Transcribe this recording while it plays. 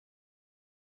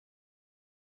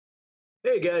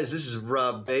Hey guys, this is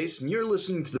Rob Bass, and you're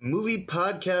listening to the Movie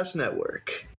Podcast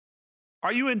Network.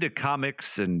 Are you into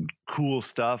comics and cool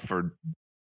stuff, or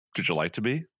would you like to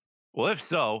be? Well, if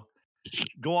so,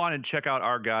 go on and check out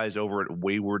our guys over at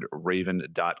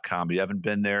waywardraven.com. If you haven't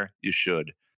been there, you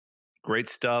should. Great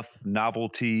stuff,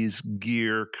 novelties,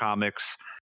 gear, comics,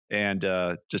 and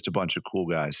just a bunch of cool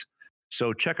guys.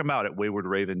 So check them out at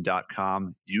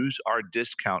waywardraven.com. Use our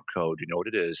discount code. You know what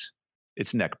it is?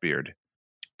 It's Neckbeard,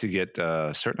 to get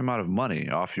a certain amount of money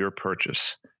off your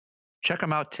purchase. Check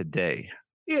them out today.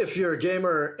 If you're a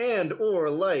gamer and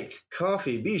or like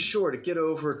coffee, be sure to get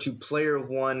over to Player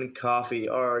One Coffee,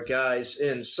 our guys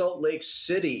in Salt Lake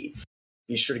City.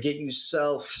 Be sure to get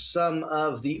yourself some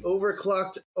of the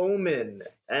overclocked Omen,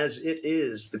 as it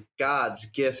is the God's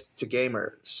gift to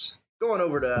gamers. Go on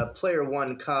over to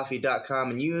playeronecoffee.com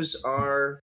and use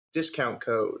our discount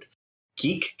code,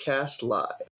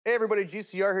 GeekCastLive. Hey everybody,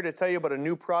 GCR here to tell you about a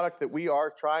new product that we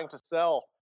are trying to sell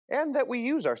and that we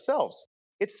use ourselves.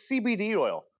 It's CBD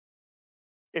oil.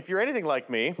 If you're anything like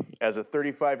me, as a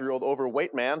 35-year-old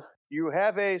overweight man, you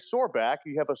have a sore back,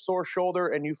 you have a sore shoulder,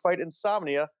 and you fight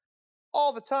insomnia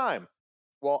all the time.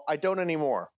 Well, I don't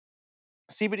anymore.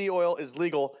 CBD oil is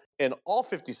legal in all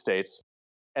 50 states,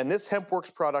 and this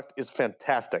HempWorks product is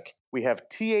fantastic. We have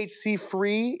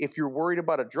THC-free if you're worried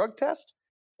about a drug test,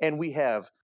 and we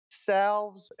have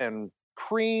salves and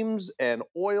creams and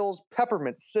oils,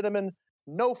 peppermint, cinnamon,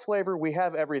 no flavor. We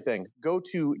have everything. Go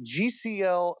to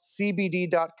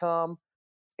GCLCBD.com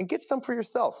and get some for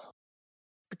yourself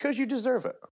because you deserve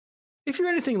it. If you're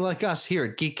anything like us here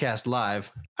at Geekcast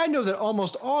Live, I know that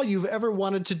almost all you've ever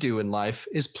wanted to do in life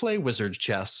is play wizard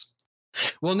chess.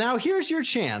 Well, now here's your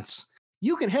chance.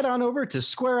 You can head on over to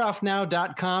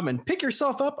squareoffnow.com and pick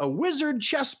yourself up a wizard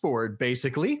chessboard,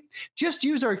 basically. Just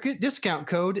use our discount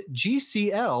code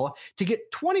GCL to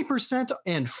get 20%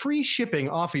 and free shipping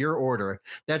off of your order.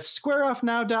 That's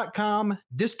squareoffnow.com,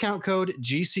 discount code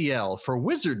GCL for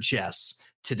wizard chess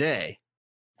today.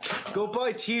 Go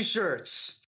buy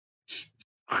t-shirts.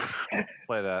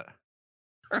 Play that.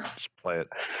 Just play it.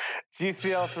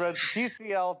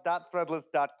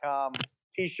 GCL.threadless.com.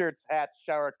 T-shirts, hats,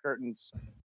 shower curtains.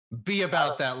 Be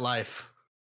about that life.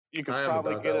 You can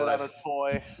probably get it on a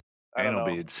toy. Anal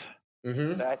beads.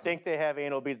 Mm-hmm. I think they have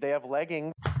anal beads. They have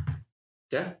leggings.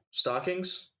 Yeah,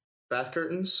 stockings, bath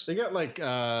curtains. They got like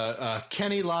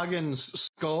Kenny Loggins'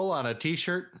 skull on a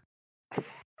t-shirt. It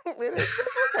does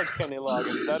look like Kenny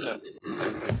Loggins, doesn't it?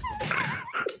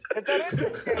 Is that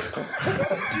interesting?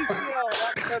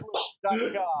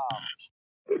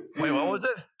 GCL.threadless.com. Wait, what was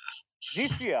it?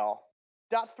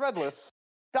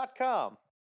 GCL.threadless.com.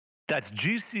 That's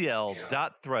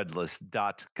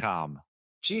GCL.threadless.com.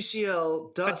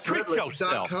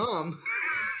 GCL.threadless.com.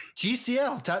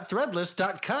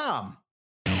 GCL.threadless.com.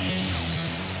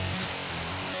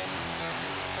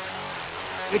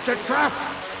 It's a trap!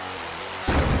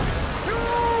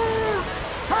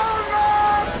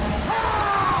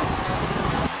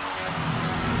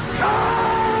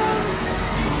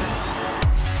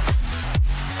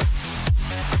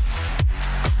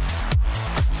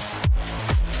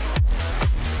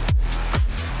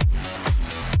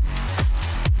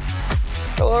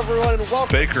 Hello, everyone, and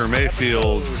welcome Baker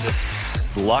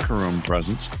Mayfield's locker room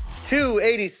presence.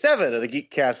 287 of the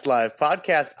Geekcast Live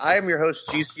podcast. I am your host,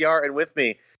 GCR, and with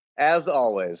me, as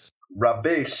always, Rob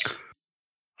Bass.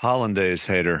 Hollandaise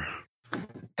hater.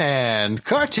 And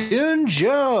Cartoon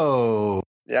Joe.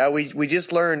 Yeah, we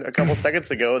just learned a couple seconds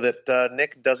ago that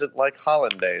Nick doesn't like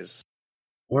hollandaise.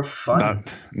 Or fun.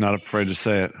 Not afraid to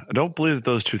say it. I don't believe that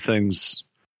those two things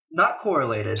Not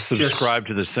correlated. subscribe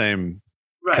to the same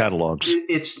catalogs.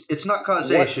 It's not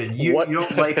causation. You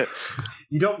don't like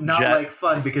you don't not Jet. like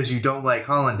fun because you don't like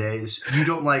hollandaise. You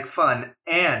don't like fun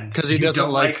and Because he you doesn't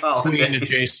don't like hollandaise.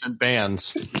 Queen-adjacent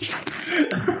bands.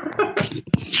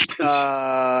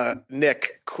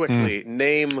 Nick, quickly,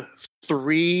 name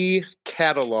 3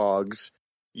 catalogs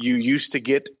you used to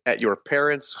get at your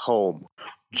parents' home.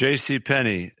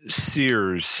 JCPenney,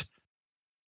 Sears,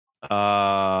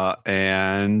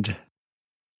 and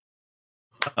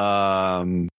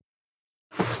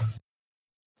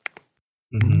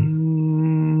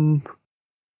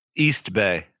East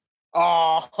Bay.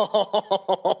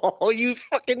 Oh, you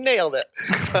fucking nailed it.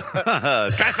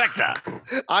 Trifecta.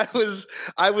 I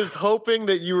was hoping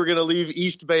that you were going to leave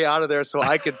East Bay out of there so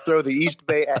I could throw the East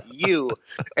Bay at you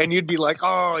and you'd be like,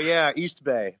 oh yeah, East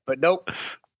Bay. But nope,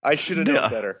 I should have known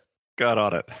better. Got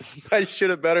on it. I should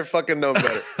have better fucking known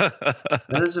better.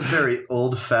 That is a very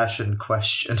old-fashioned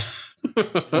question.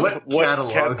 What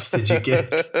catalogs did you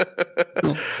get?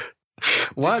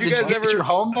 What? Did you get your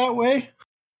home that way?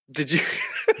 Did you?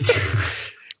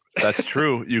 That's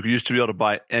true. You used to be able to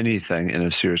buy anything in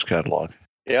a Sears catalog.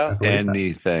 Yeah.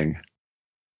 Anything.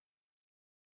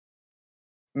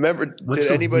 Remember, What's did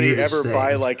the anybody weirdest ever thing?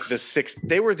 buy like the six?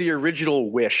 They were the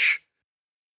original Wish.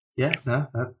 Yeah, no,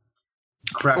 that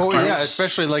crap. Oh yeah, counts.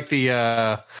 especially like the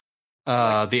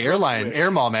airline Wish.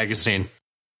 Air Mall magazine.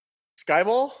 Sky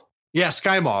Mall? Yeah,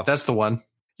 Sky Mall. That's the one.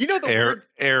 You know the weird,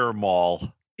 Air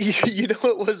Mall. you know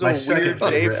it was My a second weird day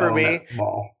favorite for me. element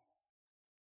mall.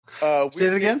 Say it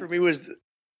Weird day again? for me was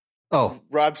Oh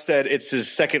Rob said it's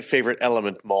his second favorite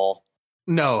Element Mall.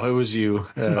 no, it was you.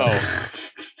 Oh.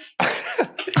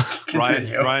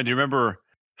 Ryan, do you remember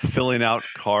filling out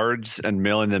cards and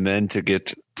mailing them in to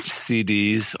get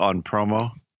CDs on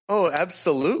promo Oh,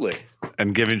 absolutely.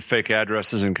 and giving fake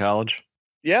addresses in college?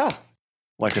 Yeah.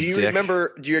 Like Do a you dick?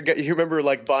 remember? Do you remember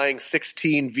like buying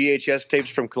 16 VHS tapes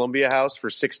from Columbia House for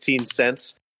 16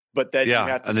 cents? But then you Yeah,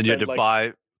 had to and then you had to spend,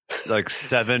 buy like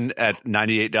 7 at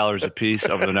 $98 a piece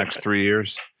over the next 3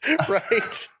 years.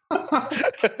 right.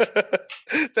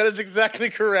 That is exactly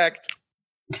correct.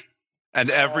 And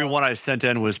every one I sent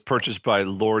in was purchased by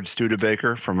Lord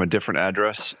Studebaker from a different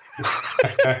address.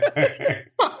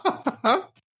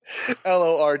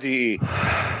 LORDE.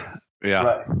 Yeah.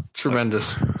 Right.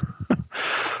 Tremendous.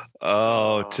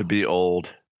 Oh, to be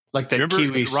old. Like that Do you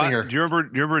remember, Kiwi singer. Do you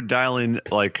remember dialing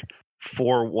like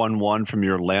 411 from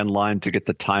your landline to get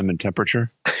the time and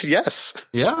temperature? Yes.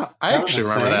 Yeah, I That was actually a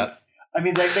remember thing. that. I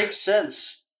mean, that makes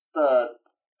sense, the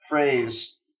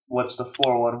phrase, what's the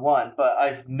 411, but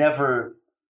I've never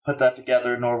put that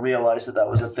together nor realized that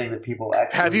was a thing that people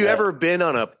actually Have you did. ever been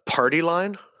on a party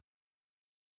line?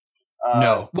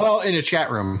 No. Well, in a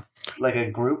chat room. Like a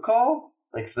group call?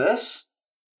 Like this?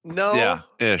 No. Yeah,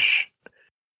 ish.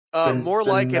 Then- More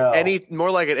then like no.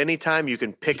 at any time you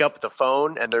can pick up the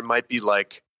phone and there might be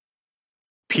like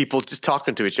people just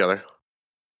talking to each other.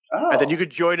 Oh. And then you could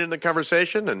join in the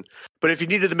conversation. But if you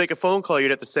needed to make a phone call,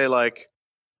 you'd have to say like,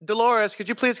 Dolores, could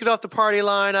you please get off the party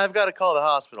line? I've got to call the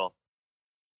hospital.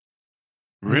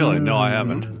 Really? No, I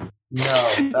haven't. No.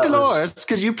 that was- Dolores,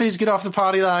 could you please get off the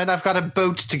party line? I've got a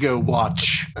boat to go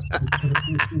watch.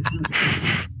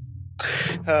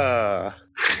 Uh,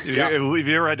 Have you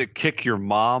ever had to kick your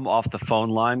mom off the phone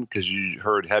line because you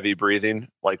heard heavy breathing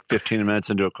like 15 minutes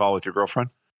into a call with your girlfriend?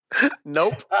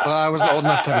 nope. Well, I was old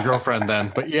enough to have a girlfriend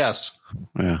then, but yes.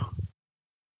 Yeah.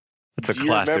 That's a Do you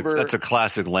classic. remember- That's a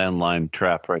classic landline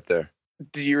trap right there.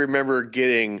 Do you remember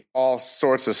getting all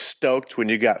sorts of stoked when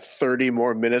you got 30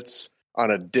 more minutes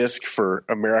on a disc for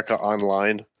America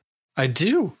Online? I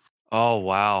do. Oh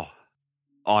wow.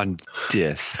 On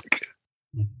disc.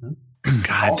 Mhm.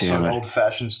 God Also damn an it.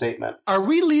 old-fashioned statement. Are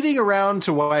we leading around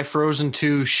to why Frozen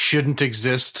 2 shouldn't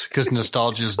exist because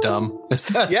nostalgia is dumb? Is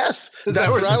that Yes, Is that's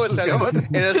that where where I this was is headed. going?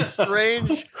 In a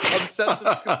strange,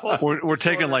 obsessive compulsive We're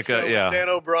taking disorder like a- show with yeah. Dan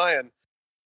O'Brien.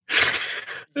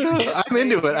 I'm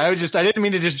into it. I didn't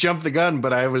mean to just jump the gun,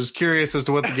 but I was curious as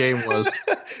to what the game was.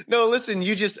 No, listen,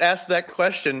 you just asked that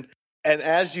question, and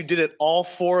as you did it, all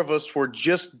four of us were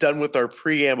just done with our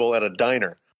preamble at a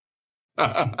diner.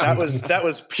 That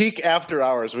was peak after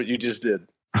hours. What you just did.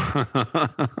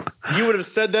 You would have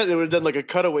said that. It would have done like a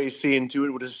cutaway scene to it.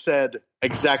 It would have said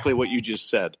exactly what you just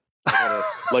said,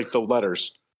 like the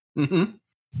letters. Mhm.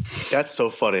 That's so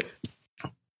funny.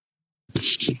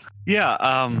 Yeah.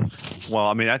 Well,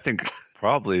 I mean, I think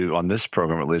probably on this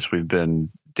program, at least, we've been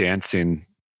dancing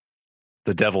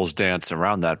the devil's dance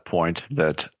around that point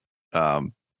that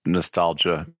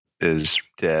nostalgia is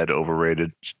dead,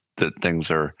 overrated, that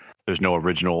there's no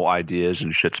original ideas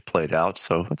and shit's played out.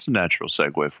 So it's a natural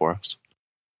segue for us.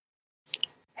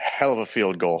 Hell of a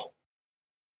field goal.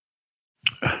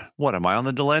 What, am I on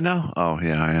the delay now? Oh,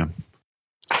 yeah, I am.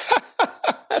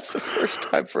 That's the first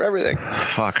time for everything.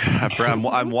 Fuck.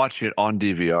 I'm watching it on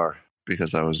DVR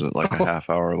because I was like a half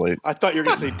hour late. I thought you were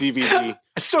going to say DVD.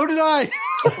 So did I.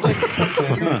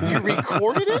 Like, you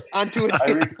recorded it onto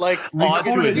a like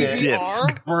Recorded a it,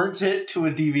 disc. burnt it to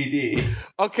a DVD.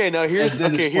 Okay, now and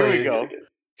then here we displayed go. it.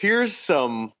 Here's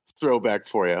some throwback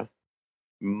for you.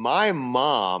 My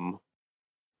mom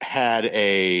had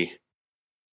a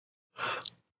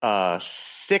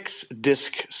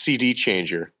 6-disc CD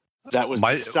changer that was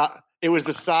it was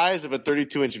the size of a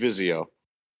 32-inch Vizio.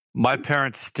 My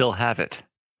parents still have it.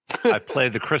 I play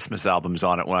the Christmas albums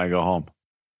on it when I go home.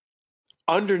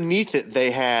 Underneath it, they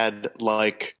had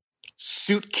like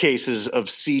suitcases of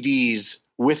CDs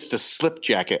with the slip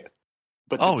jacket,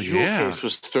 but the jewel case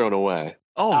was thrown away.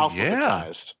 Oh, yeah.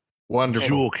 Alphabetized Wonderful.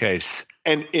 Jewel case.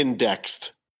 and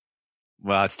indexed.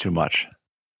 Well, that's too much.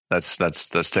 That's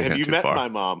taking Have it you too met far. my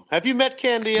mom? Have you met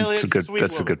Candy Elliott?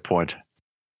 That's a good point.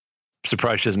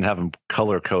 Surprised she doesn't have them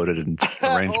color coded and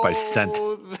arranged by scent.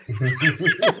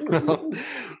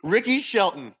 Ricky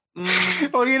Shelton.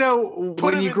 Well, you know, Put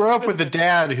when him you in grow up cinnamon. with a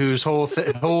dad whose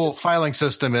whole filing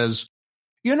system is,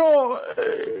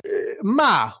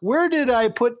 Ma, where did I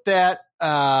put that?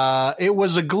 It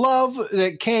was a glove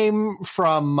that came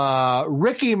from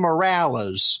Ricky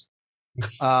Morales.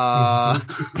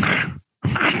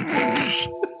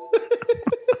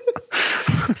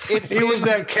 He was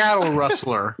that cattle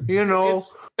rustler, you know.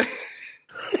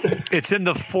 It's in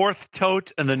the fourth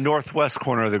tote in the northwest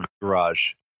corner of the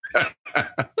garage.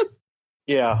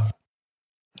 Yeah,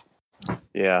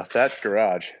 that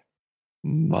garage.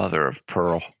 Mother of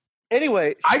pearl.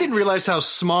 Anyway, I didn't realize how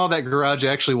small that garage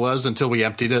actually was until we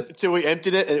emptied it. until we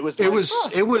emptied it, and it was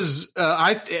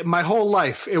my whole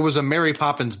life, it was a Mary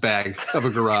Poppins bag of a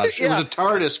garage. Yeah. It was a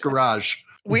TARDIS garage.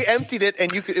 we emptied it,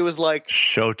 and it was like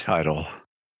Show title.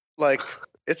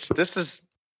 It's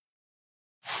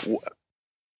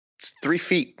 3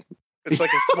 feet. It's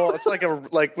like a small. It's like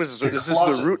this is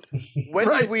the root. When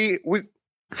Right. did we when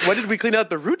did we clean out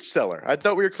the root cellar? I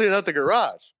thought we were cleaning out the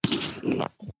garage.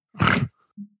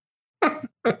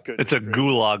 It's a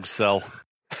gulag cell.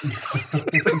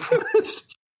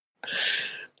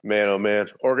 Man, oh man,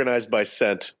 organized by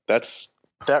scent. I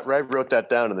wrote that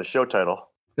down in the show title.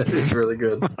 That is really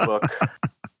good. Book.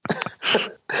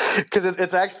 Because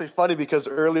it's actually funny because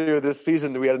earlier this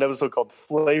season we had an episode called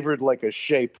 "Flavored Like a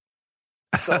Shape."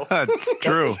 So It's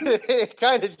true. it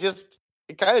kind of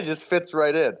just fits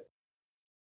right in.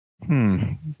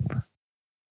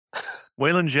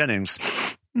 Waylon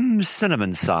Jennings.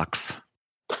 Cinnamon socks.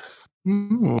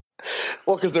 Mm.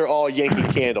 Well, because they're all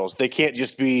Yankee candles. They can't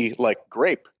just be like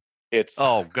grape. It's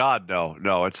Oh God, no.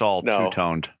 No, it's all No.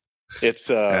 two-toned. it's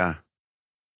Yeah.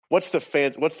 what's the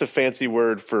fancy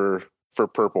word for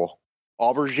purple?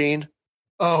 Aubergine?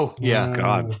 Oh, yeah.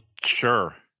 God.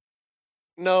 Sure.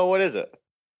 No, what is it?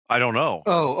 I don't know.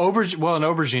 Oh, aubergine. Well, an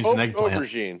aubergine's an eggplant.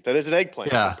 Aubergine. That is an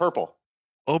eggplant. Yeah. It's purple.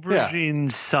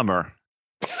 Aubergine summer.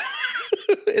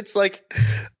 It's like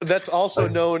that's also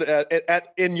known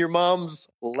in your mom's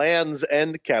Land's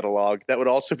End catalog. That would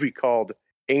also be called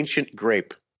ancient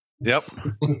grape. Yep.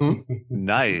 Mhm.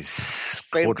 Nice.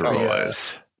 Same color.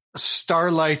 Corduroys.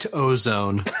 Starlight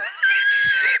ozone.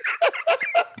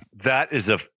 That is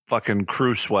a fucking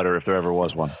crew sweater if there ever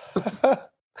was one.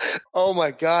 Oh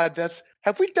my God.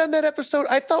 Have we done that episode?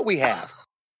 I thought we have.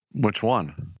 Which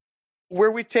one?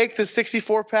 Where we take the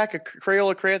 64 pack of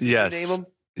Crayola crayons Yes. and name them.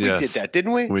 We Yes. did that,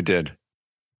 didn't we? We did.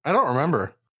 I don't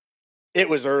remember. It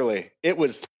was early. It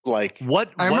was like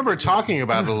I remember talking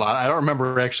about it a lot. I don't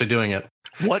remember actually doing it.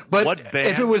 What But band?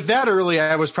 if it was that early,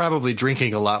 I was probably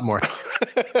drinking a lot more.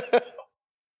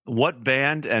 What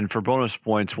band, and for bonus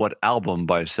points, what album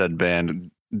by said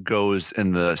band goes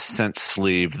in the scent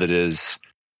sleeve that is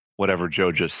whatever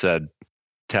Joe just said,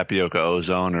 tapioca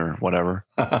ozone or whatever?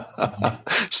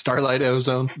 Starlight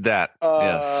ozone. That,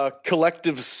 yes.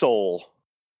 Collective Soul.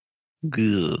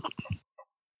 Ugh.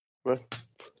 What?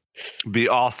 Be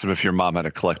awesome if your mom had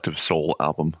a Collective Soul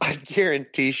album. I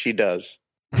guarantee she does.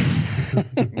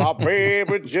 My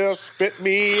baby just spit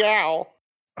me out.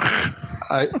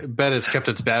 I bet it's kept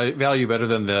its value better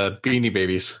than the Beanie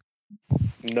Babies.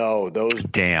 No, those.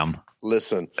 Damn.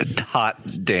 Listen, Hot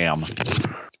damn.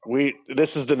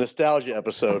 this is the nostalgia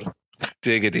episode.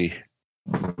 Diggity.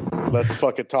 Let's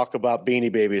fucking talk about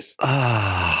Beanie Babies.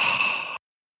 Ah.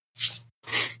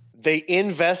 They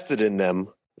invested in them,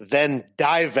 then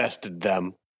divested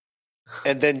them,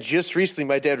 and then just recently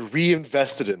my dad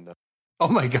reinvested in them. Oh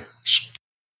my gosh.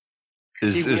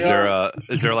 Is there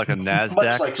like a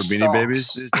NASDAQ like for Beanie stocks.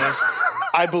 Babies these days?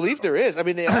 I believe there is. I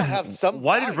mean, they all have some.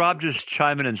 Why did value. Rob just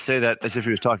chime in and say that as if he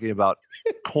was talking about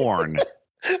corn?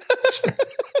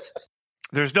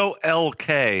 There's no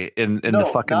LK in the No,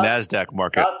 fucking not- NASDAQ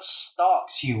market. Not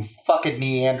stocks, you fucking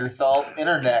Neanderthal.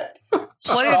 Internet.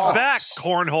 Play it back,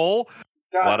 cornhole.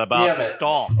 God What about damn it.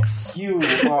 stalks? You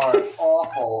are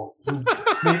awful. You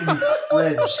make me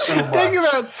cringe so much. Think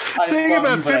about I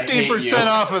love you, but I hate 15% you.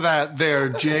 off of that there,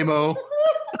 JMO.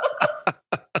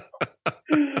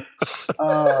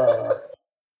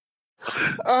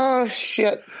 Oh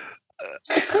shit!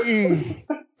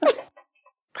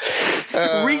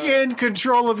 Regain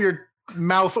control of your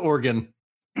mouth organ.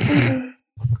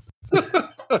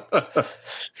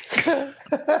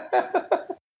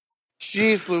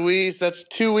 Jeez Louise, that's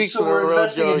 2 weeks So in a we're row,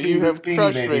 investing Joe. in You have Beanie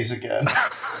crushed Babies me. again.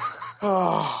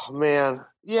 Oh man,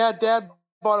 yeah. Dad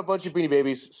bought a bunch of Beanie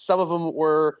Babies. Some of them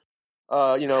were,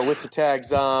 with the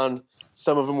tags on.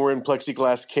 Some of them were in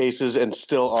plexiglass cases and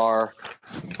still are.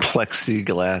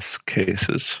 Plexiglass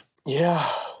cases. Yeah.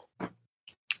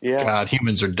 Yeah. God,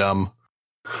 humans are dumb.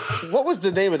 What was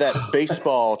the name of that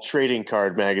baseball trading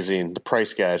card magazine? The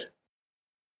price guide.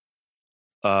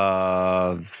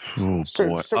 Boy.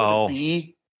 Start with a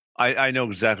B. I know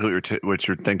exactly what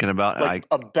you're thinking about. Like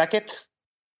a Beckett?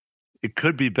 It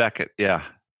could be Beckett, yeah.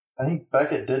 I think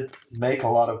Beckett did make a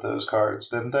lot of those cards,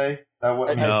 didn't they? That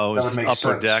would make Upper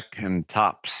sense. Deck and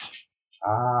Tops.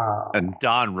 Ah. And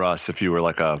Don Russ, if you were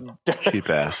like a cheap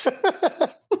ass.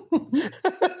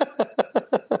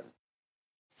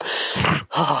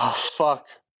 Oh, fuck.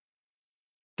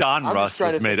 Don Russ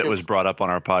was brought up on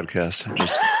our podcast,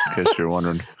 just in case you're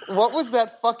wondering. What was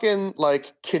that fucking,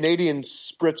 like, Canadian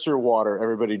spritzer water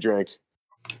everybody drank?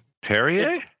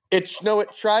 Perrier? It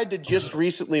tried to just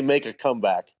recently make a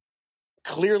comeback.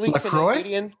 Clearly LaCroix?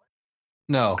 Canadian.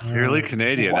 No. Clearly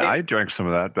Canadian. White. I drank some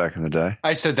of that back in the day.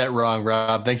 I said that wrong,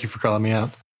 Rob. Thank you for calling me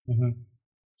out. Mm-hmm.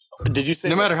 Did you say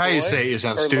No matter how you LaCroix? say it, you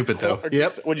sound Or stupid, LaCroix? though. Or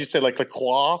Yep. What'd you say, like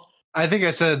LaCroix? I think I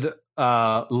said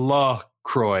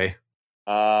LaCroix.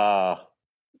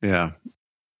 Yeah.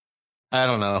 I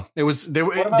don't know. It was there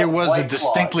What about was a White Claw? Is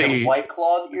distinctly it White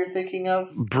Claw that you're thinking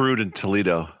of? Brewed in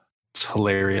Toledo. it's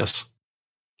hilarious.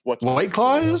 What's White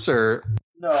Claw is or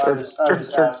No, I was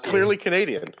asking. clearly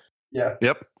Canadian. Yeah.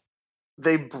 Yep.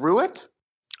 They brew it?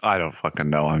 I don't fucking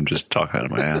know. I'm just talking out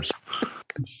of my ass.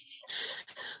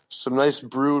 Some nice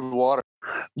brewed water.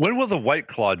 When will the White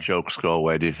Claw jokes go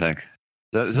away, do you think?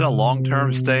 Is it a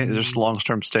long-term stay? Is there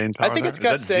long-term staying power? I think it's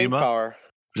there? got Is that staying Zima? power.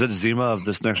 Is that Zima of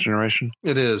this next generation?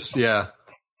 it is, yeah.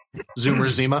 Zoomer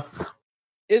Zima.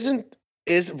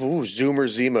 Zoomer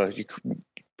Zima. You could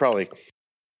probably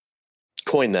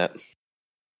coin that.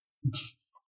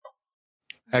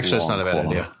 Actually, it's not a bad Long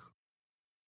Claw. idea.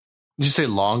 Did you say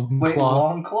long Wait, claw?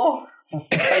 Long Claw?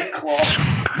 White Claw.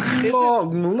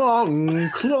 Long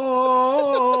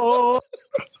claw.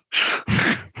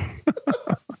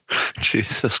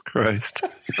 Jesus Christ.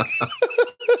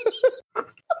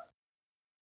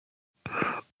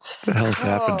 What the hell's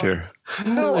happened here?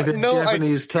 No, like a no, I-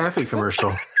 Japanese taffy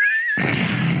commercial.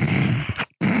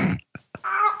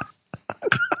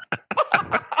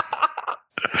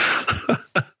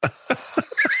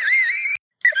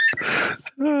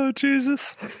 Oh,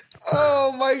 Jesus.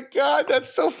 Oh my God,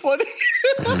 that's so funny.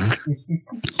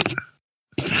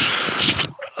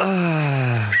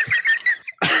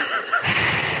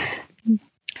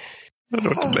 I don't know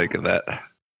what to make of that.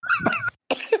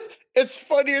 It's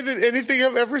funnier than anything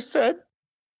I've ever said.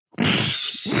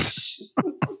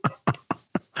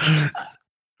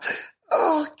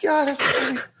 Oh God, that's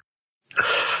funny.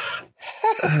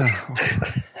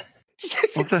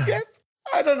 What the-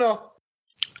 I don't know.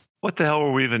 What the hell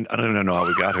were we even? I don't even know how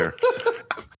we got here.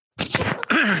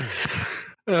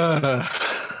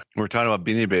 We're talking about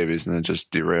Beanie Babies and it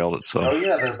just derailed Oh itself.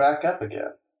 yeah, they're back up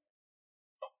again.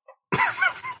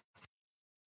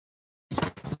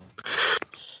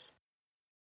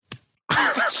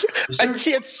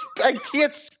 I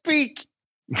can't speak.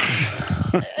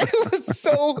 It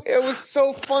was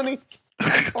so funny.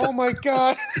 Oh my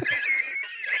God.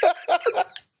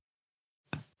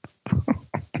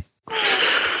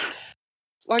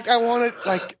 Like I wanted,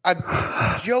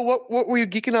 Joe. What were you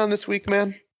geeking on this week,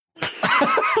 man?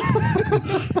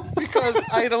 Because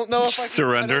I don't know if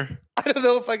Surrender. I don't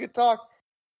know if I could talk.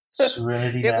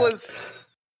 Serenity. It Nap. was.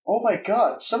 Oh my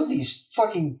God! Some of these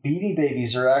fucking Beanie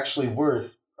Babies are actually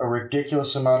worth a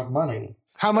ridiculous amount of money.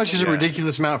 How much is a Yeah.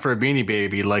 ridiculous amount for a Beanie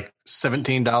Baby? Like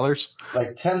 $17?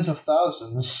 Like tens of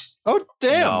thousands. Oh,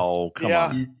 damn. No, come Yeah.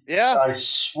 on. Yeah, I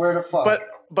swear to fuck.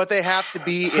 but they have to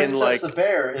be in Princess the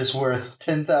Bear is worth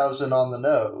 10,000 on the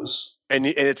nose. and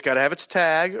it's got to have its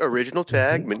tag, original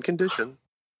tag, mint condition.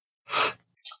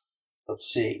 Let's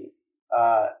see.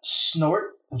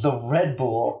 Snort the Red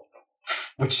Bull,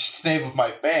 which is the name of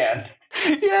my band,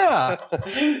 Yeah.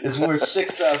 is worth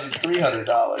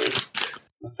 $6,300.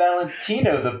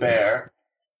 Valentino the Bear,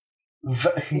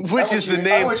 Which is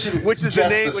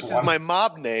my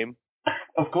mob name.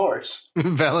 Of course.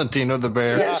 Valentino the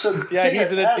Bear. Yeah, so Yeah, take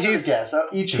he's a an- hazard he's- guess.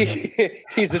 Each of you.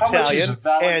 He's How much is Italian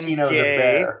Valentino and the gay.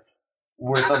 Bear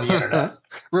worth on the internet?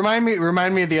 Remind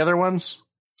me of the other ones.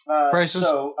 Prices?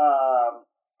 So,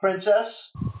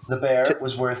 Princess the Bear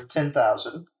was worth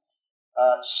 10,000.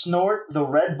 Snort the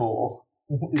Red Bull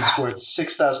is worth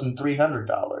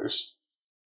 $6,300.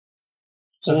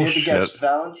 So if you had to guess Bullshit.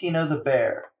 Valentino the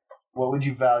Bear, what would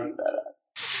you value that at?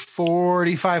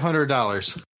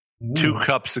 $4,500. 2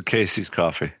 cups of Casey's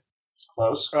coffee.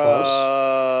 Close,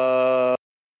 close.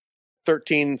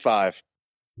 13.5.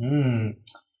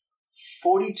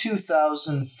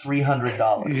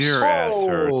 $42,300. Your ass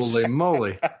hurts. Holy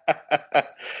moly.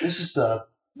 This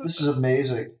is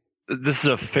amazing. This is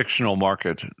a fictional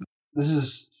market. This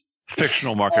is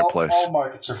Fictional marketplace. All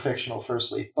markets are fictional,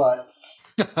 firstly, but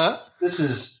this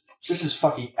is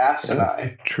fucking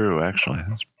asinine. True, actually.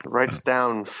 Writes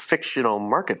down fictional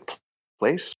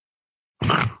marketplace.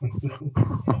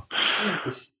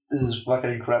 This is fucking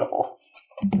incredible.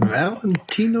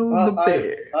 Valentino Well, the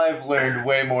Bear. I've learned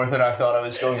way more than I thought I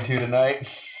was going to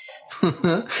tonight.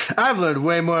 I've learned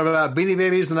way more about Beanie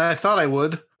Babies than I thought I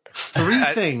would. Three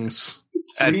things.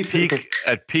 At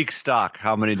peak stock,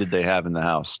 how many did they have in the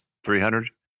house? 300?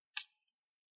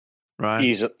 Right?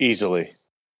 Easily.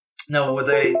 No,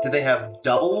 did they have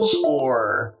doubles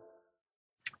or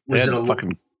was it a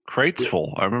fucking crates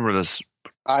full? I remember this.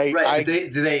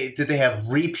 Did they have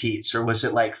repeats or was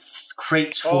it like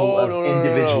crates full of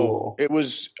individual? No. It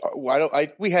was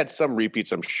we had some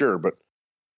repeats, I'm sure, but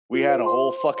we had a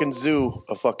whole fucking zoo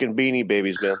of fucking Beanie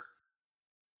Babies, man.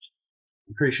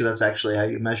 I'm pretty sure that's actually how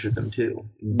you measured them too.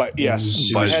 But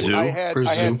yes, By I zoo?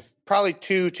 had probably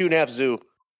two and a half zoo.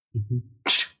 Mm-hmm.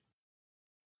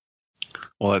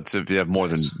 Well, it's if you have more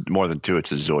than two,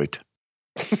 it's a zoit.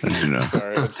 As you know.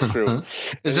 Sorry, that's true.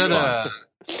 Is that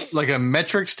like a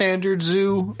metric standard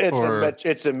zoo?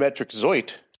 It's a metric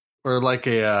zoit. Or like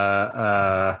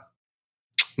a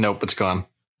nope, it's gone.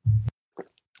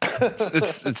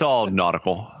 It's all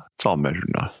nautical. It's all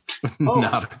measured now.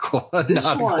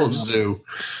 Nautical zoo.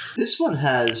 This one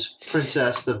has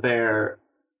Princess the Bear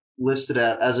listed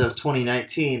at, as of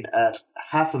 2019, at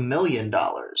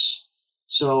 $500,000.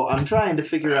 So I'm trying to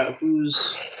figure out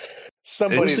who's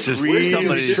somebody's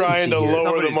trying to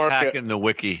lower the market. Hacking the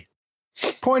wiki.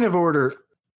 Point of order: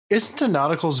 isn't a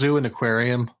nautical zoo an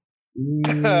aquarium?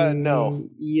 No.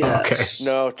 Yes. Okay.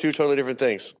 No, two totally different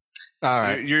things. All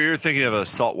right. You're thinking of a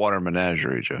saltwater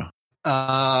menagerie, Joe.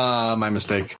 My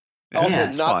mistake.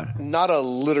 Also, not a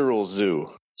literal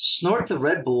zoo. Snort the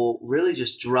Red Bull really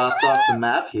just dropped off the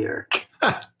map here.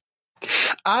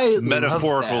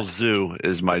 Metaphorical zoo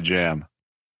is my jam.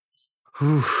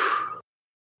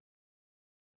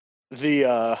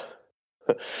 The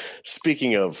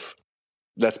speaking of,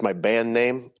 that's my band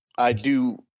name. I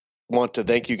do want to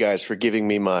thank you guys for giving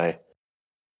me my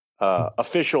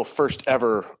official first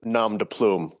ever nom de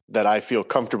plume that I feel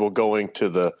comfortable going to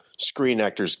the Screen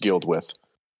Actors Guild with.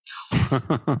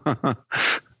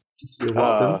 You're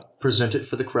welcome. Present it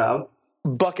for the crowd.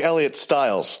 Buck Elliott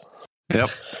Styles. Yep.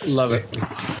 Love it.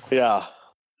 Yeah.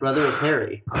 Brother of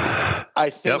Harry. I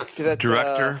think that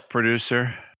director,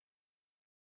 producer,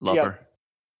 lover.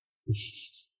 Yep.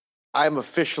 I'm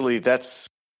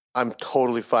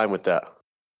totally fine with that.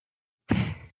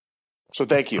 So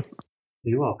thank you.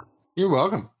 You're welcome. You're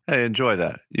welcome. Hey, enjoy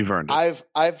that. You've earned it.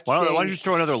 Why don't you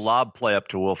throw another lob play up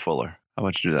to Will Fuller? How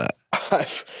much you do that?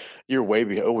 You're way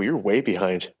behind. Oh, you're way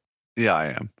behind. Yeah, I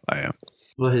am.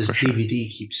 Well, his DVD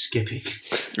keeps skipping.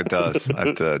 It does. I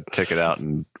have to take it out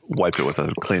and wipe it with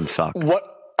a clean sock.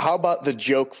 How about the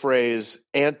joke phrase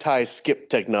anti-skip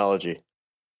technology?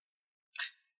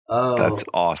 Oh, That's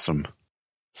awesome.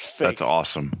 Fake. That's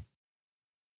awesome.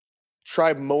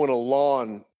 Try mowing a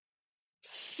lawn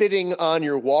sitting on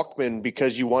your Walkman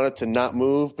because you want it to not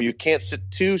move, but you can't sit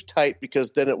too tight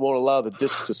because then it won't allow the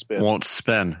disc to spin. Won't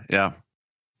spin. Yeah.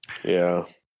 Yeah.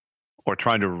 Or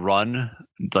trying to run,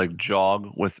 like jog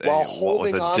with while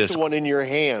holding a on disc. to one in your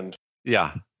hand.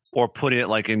 Yeah. Or putting it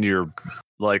like in your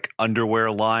like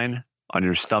underwear line on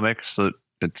your stomach. So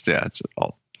it's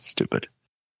all stupid.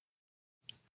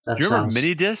 that Do you remember sounds-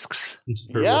 mini discs?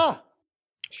 Yeah.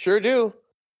 Sure do.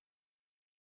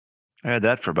 I had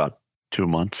that for about 2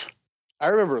 months. I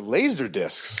remember laser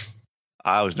discs.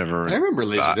 I was never. I remember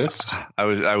laser discs.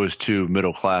 I was too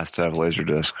middle class to have laser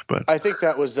disc, but I think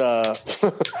that was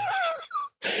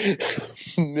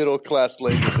middle class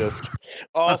laser disc.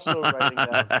 Also writing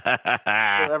down.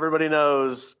 So everybody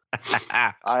knows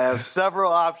I have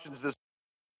several options this.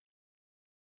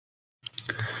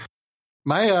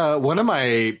 My one of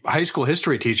my high school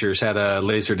history teachers had a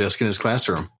laser disc in his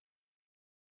classroom.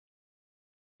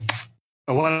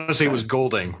 I want to say it was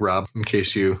Golding, Rob, in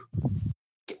case you.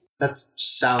 That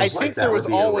sounds. I like think that there would was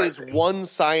be a always right thing. one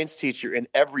science teacher in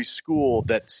every school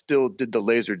that still did the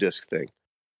laser disc thing.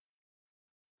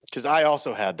 Because I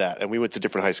also had that, and we went to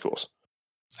different high schools.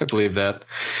 I believe that.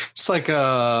 It's like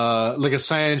a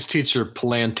science teacher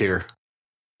Palantir.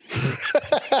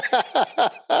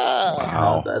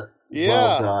 Wow, that's Yeah.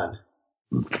 well done.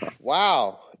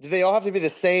 Wow. Do they all have to be the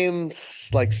same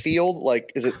like field?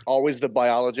 Like, is it always the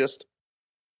biologist?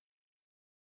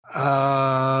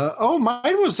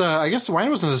 Mine was. I guess mine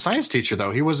wasn't a science teacher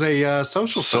though. He was a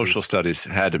social studies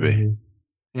had to be.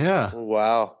 Mm-hmm. Yeah,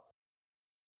 Wow.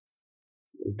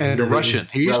 and a Russian.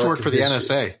 He used to work for the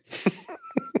NSA.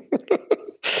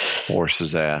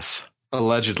 Horse's ass.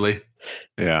 Allegedly.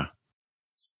 Yeah.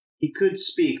 He could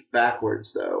speak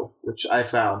backwards, though, which I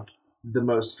found the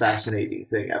most fascinating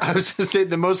thing ever. I was going to say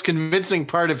the most convincing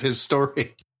part of his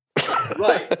story.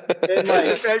 Right. And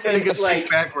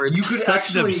backwards. You could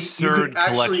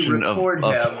actually record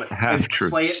him and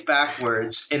truths. play it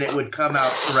backwards, and it would come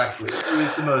out correctly. It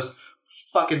was the most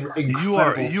fucking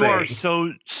incredible thing. You are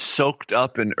so soaked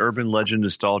up in urban legend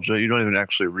nostalgia, you don't even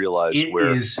actually realize it where.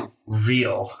 It is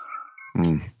real.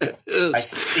 I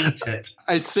seen it.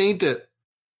 I seen it.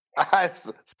 I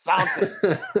sound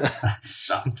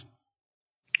it.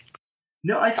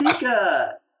 No, I think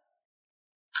I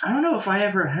don't know if I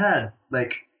ever had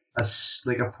like a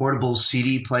portable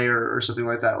CD player or something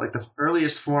like that. Like the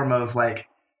earliest form of like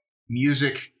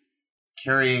music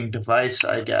carrying device,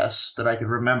 I guess, that I could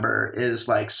remember is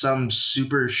like some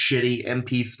super shitty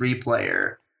MP3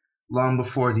 player. Long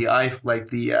before the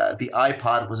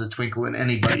iPod was a twinkle in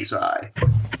anybody's eye.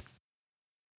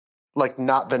 Like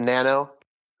not the Nano?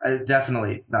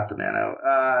 Definitely not the Nano.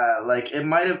 Like it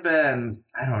might have been,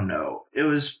 I don't know. It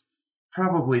was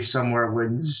probably somewhere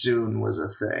when Zune was a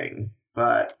thing,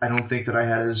 but I don't think that I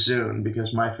had a Zune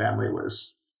because my family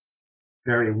was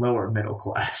very lower middle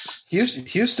class.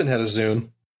 Houston had a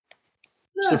Zune.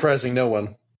 Yeah. Surprising no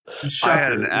one. I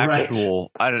had an actual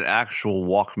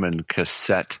Walkman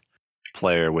cassette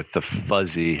player with the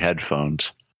fuzzy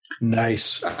headphones.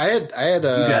 Nice. I had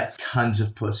You got tons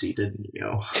of pussy, didn't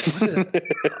you?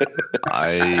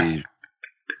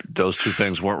 Those two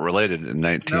things weren't related in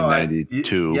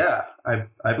 1992. Yeah,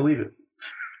 I believe it.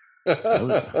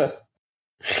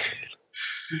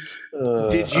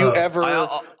 Did you ever?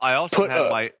 I also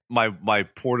had my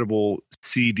portable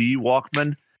CD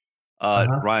Walkman.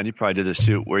 Ryan, you probably did this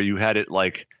too, where you had it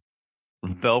like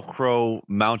Velcro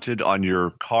mounted on your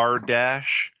car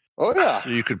dash. Oh yeah, so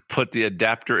you could put the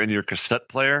adapter in your cassette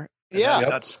player. Yeah,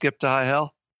 not skip to high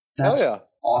hell. That's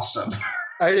awesome.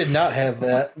 I did not have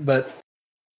that, but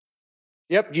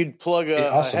yep, you'd plug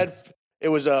a head. It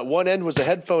was one end was a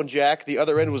headphone jack, the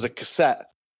other end was a cassette,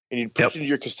 and you'd push into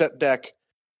your cassette deck,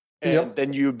 and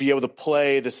then you'd be able to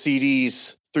play the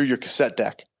CDs through your cassette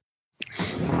deck.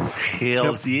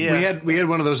 Hells yeah! We had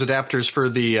one of those adapters for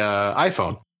the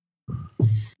iPhone.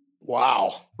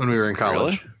 Wow! When we were in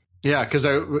college. Really? Yeah, because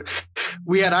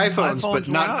we had iPhones but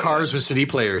not cars with CD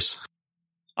players.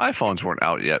 iPhones weren't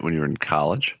out yet when you were in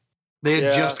college. They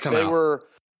had just come out. They were.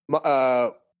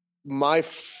 My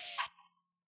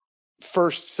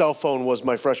first cell phone was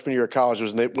my freshman year of college.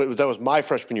 That was my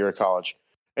freshman year of college,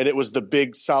 and it was the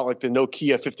big solid, like the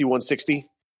Nokia 5160.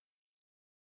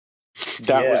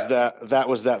 That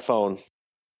was that phone.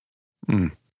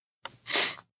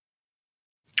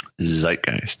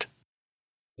 Zeitgeist.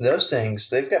 Those things,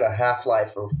 they've got a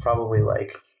half-life of probably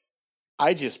like...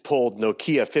 I just pulled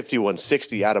Nokia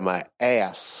 5160 out of my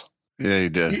ass. Yeah, you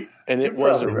did. And it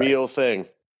was a real thing.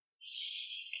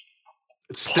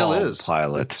 It still is.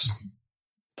 Pilots.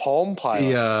 Palm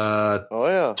Pilot.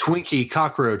 The Twinkie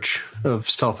cockroach of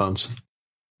cell phones.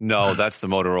 No, that's the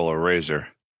Motorola Razr.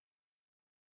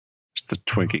 It's the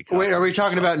Twinkie. Wait, are we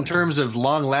talking about in terms of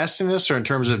long lastingness or in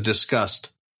terms of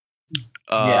disgust?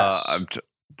 Yes.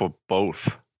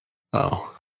 Both.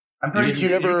 Oh, you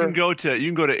can go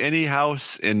to any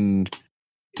house in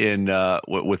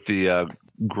with the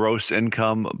gross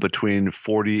income between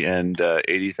 $40,000 and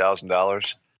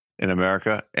 $80,000 in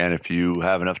America, and if you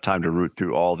have enough time to root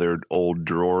through all their old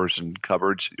drawers and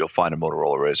cupboards, you'll find a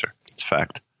Motorola Razr. It's a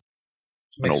fact.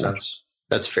 Makes sense.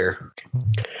 That's fair.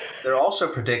 They're also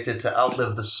predicted to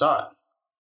outlive the sun.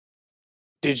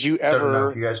 Did you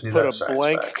ever put a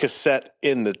blank cassette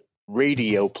in the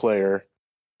radio player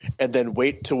and then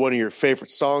wait till one of your favorite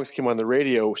songs came on the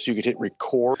radio so you could hit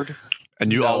record?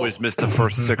 And you always miss the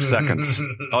first 6 seconds.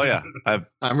 Oh yeah,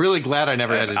 I'm really glad I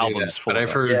never had to do that. But I've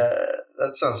heard. Yeah,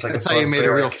 that sounds like that's how you made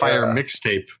a real fire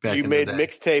mixtape. You made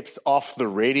mixtapes off the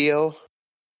radio.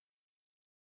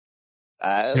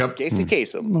 Casey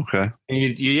Kasem. Okay.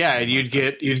 And you'd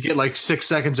get like 6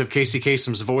 seconds of Casey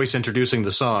Kasem's voice introducing the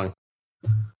song.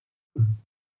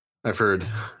 I've heard.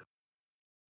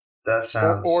 That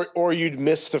sounds... Or you'd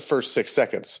miss the first 6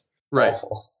 seconds. Right.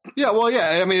 Awful. Yeah, well,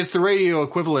 yeah. I mean, it's the radio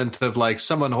equivalent of like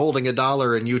someone holding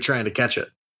 $1 and you trying to catch it.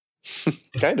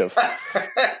 Kind of.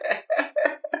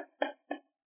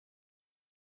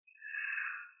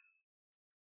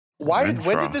 When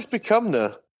did this become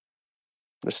the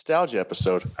nostalgia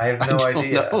episode? I have no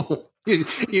idea.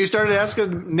 You started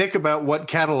asking Nick about what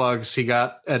catalogs he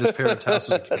got at his parents' house.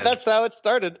 That's how it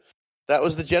started. That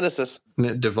was the genesis. And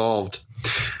it devolved.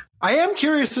 I am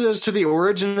curious as to the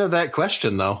origin of that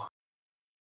question, though.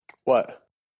 What?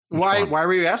 Why one?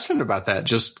 were you asking about that?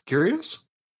 Just curious?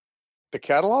 The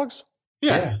catalogs?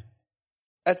 Yeah.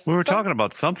 We were talking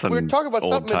about something. We were talking about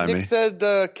something, and old-timey. Nick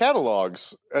said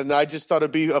catalogs, and I just thought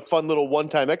it'd be a fun little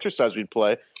one-time exercise we'd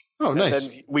play. Oh, nice.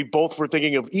 And then we both were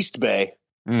thinking of East Bay.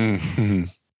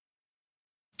 Mhm.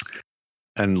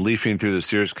 And leafing through the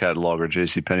Sears catalog or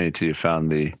JCPenney until you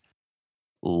found the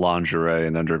lingerie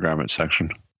and undergarment section.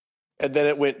 And then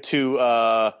it went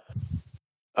to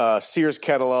Sears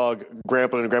catalog,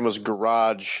 Grandpa and Grandma's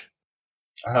garage.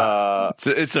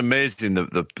 It's amazing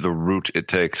the route it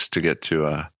takes to get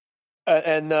to.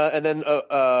 And then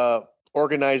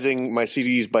organizing my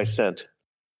CDs by scent.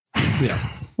 Yeah.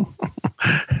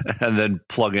 And then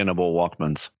plug-inable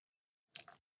Walkmans.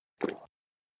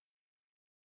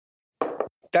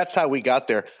 That's how we got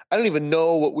there. I don't even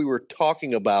know what we were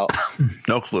talking about.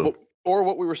 No clue. Or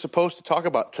what we were supposed to talk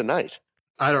about tonight.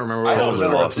 I don't remember I what don't was know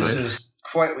about if this tonight. is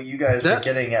quite what you guys were That-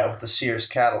 getting at with the Sears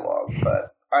catalog,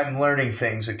 but I'm learning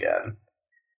things again.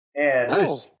 And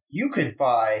Nice. you could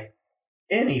buy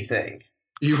anything.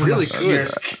 You from really the could.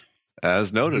 Sears.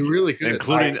 As noted. You really could.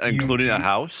 Including a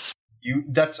house.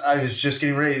 I was just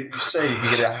getting ready to say you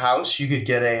could get a house, you could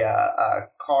get a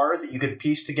car that you could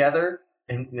piece together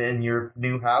in your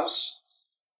new house.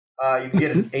 You can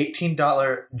get an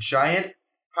 $18 giant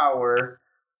power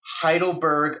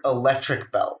Heidelberg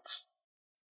electric belt.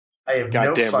 I have no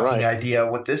Goddamn fucking right. idea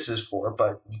what this is for,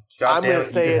 but I'm goddamn, gonna you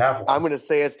say could it's. have one. I'm gonna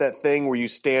say it's that thing where you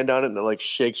stand on it and it like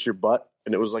shakes your butt,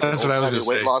 and it was like That's an what I was old-timey gonna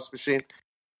weight say. loss machine.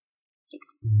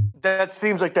 That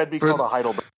seems like that'd be For- called a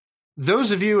Heidelberg.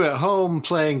 Those of you at home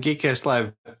playing Geekcast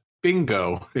Live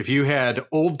Bingo, if you had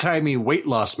old-timey weight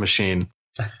loss machine,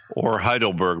 Or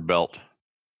Heidelberg belt.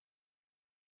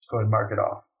 Go ahead and mark it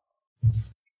off.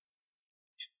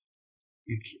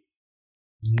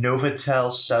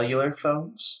 Novotel cellular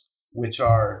phones, which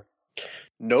are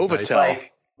Novotel.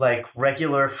 like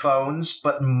regular phones,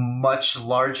 but much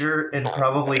larger and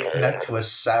probably connect to a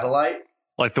satellite.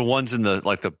 Like the ones in the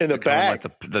In the bag.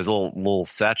 like the little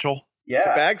satchel. The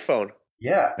Yeah, bag phone.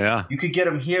 yeah. Yeah. You could get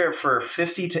them here for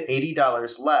 $50 to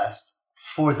 $80 less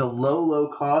for the low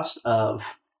cost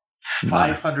of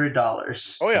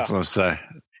 $500. Oh yeah. That's what I say.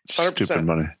 100%. Stupid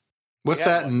money. what's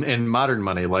Yeah. that in modern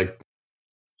money? Like,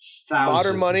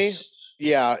 Modern money? Thousands.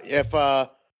 Yeah. If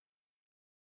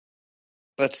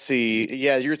let's see.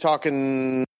 Yeah, you're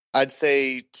talking. I'd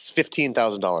say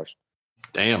 $15,000.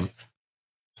 damn.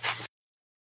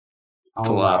 I'll It's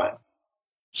a allow lot. it.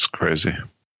 It's crazy.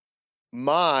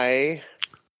 My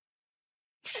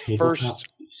first.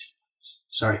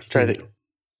 Sorry. Try continue.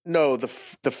 No, the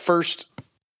first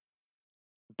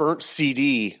burnt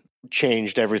CD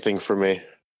changed everything for me.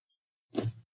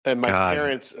 And my God,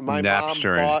 parents,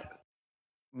 Napstering.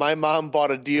 my mom bought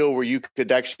a deal where you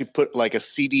could actually put like a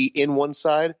CD in one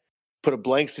side, put a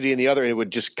blank CD in the other, and it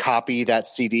would just copy that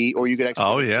CD. Or you could actually,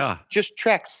 Oh, yeah. just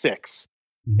track 6,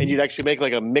 and you'd actually make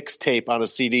like a mixtape on a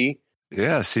CD.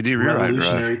 Yeah, CD rewrite drive.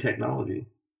 Revolutionary technology.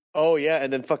 Oh yeah,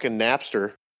 and then fucking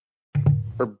Napster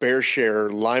or BearShare or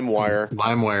LimeWire.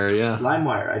 LimeWire, yeah.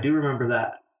 LimeWire, I do remember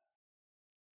that.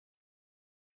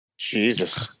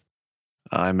 Jesus.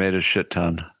 I made a shit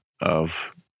ton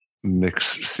of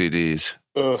mix CDs.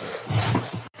 Ugh.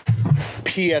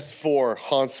 PS4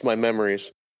 haunts my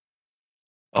memories.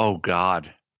 Oh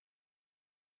God.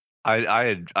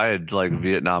 I had like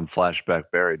Vietnam flashback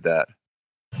buried that.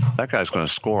 That guy's going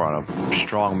to score on a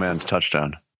strong man's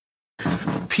touchdown.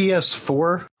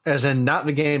 PS4, as in not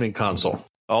the gaming console.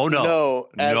 Oh no. No,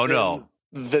 as No.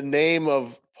 in the name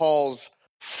of Paul's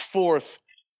 4th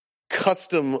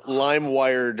custom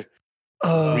lime-wired.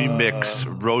 Remix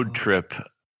road trip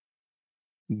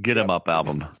get 'em up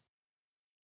album.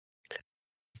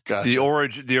 Gotcha.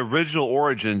 The original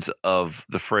origins of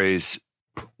the phrase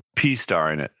P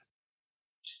star in it.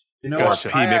 You know Gotcha.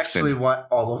 what? I P-mixing. actually want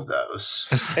all of those.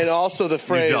 And also the You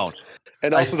phrase. don't.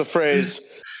 And also the phrase,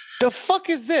 the fuck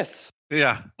is this?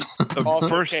 Yeah. Also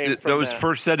First, came that from was that.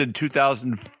 first said in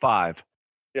 2005.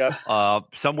 Yeah.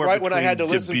 Somewhere Right when I between had to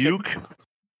listen to- Dubuque.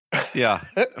 Yeah.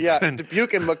 Yeah,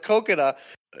 Dubuque and Makokina.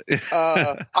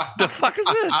 The fuck is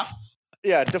this?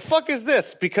 Yeah, the fuck is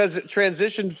this? Because it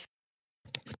transitioned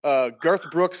Garth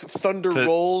Brooks' Thunder To-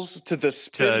 Rolls to the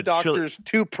Spin to Doctors'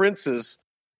 Two Princes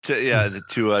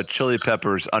To Chili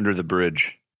Peppers Under the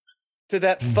Bridge. to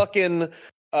that fucking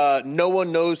no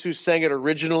one knows who sang it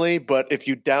originally, but if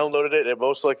you downloaded it, it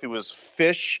most likely was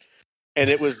Fish, and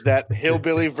it was that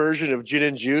hillbilly version of Gin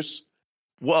and Juice.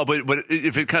 Well, but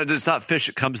if it's not Fish,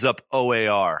 it comes up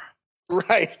OAR.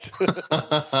 Right.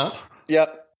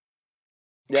 Yep.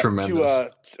 Yep.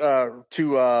 Tremendous.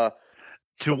 To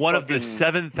to one of the fucking-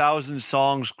 7,000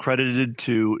 songs credited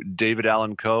to David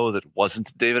Allan Coe that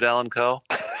wasn't David Allan Coe.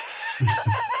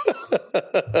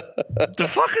 The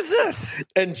fuck is this?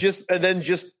 and then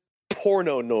just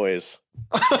porno noise.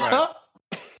 Right.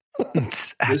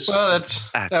 Well,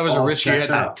 that was a all risk you had checks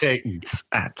to out. take.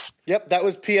 Yep, that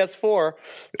was PS4.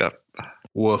 Yep.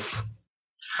 Woof.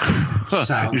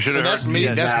 Sounds You should So have that's heard me.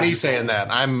 PS That's me magical. saying that.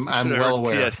 I'm Should've well heard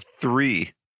aware.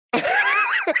 PS3.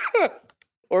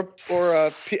 or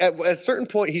at a certain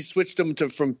point he switched them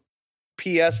from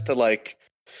PS to like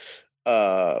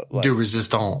De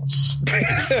resistance.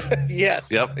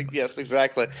 yes. Yep. Yes,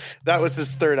 exactly. That was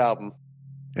his third album.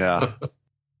 Yeah.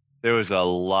 There was a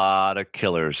lot of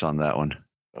killers on that one.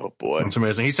 Oh boy. That's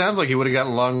amazing. He sounds like he would have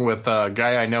gotten along with a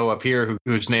guy I know up here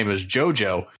whose name is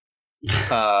JoJo,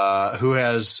 who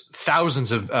has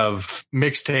thousands of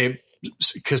mixtape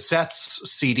cassettes,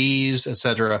 CDs,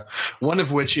 etc. One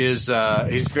of which is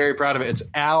he's very proud of it. It's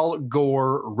Al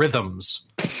Gore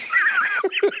Rhythms.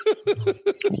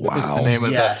 That's the name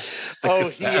of Yes. the Oh,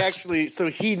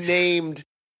 cassettes. he named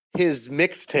his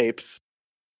mixtapes.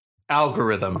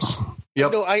 Algorithms.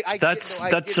 Yep. No, I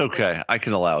That's okay. I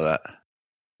can allow that.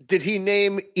 Did he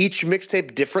name each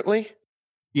mixtape differently?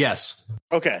 Yes.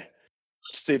 Okay.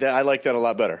 See that I like that a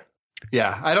lot better.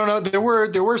 Yeah. I don't know.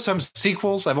 There were some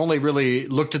sequels. I've only really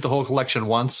looked at the whole collection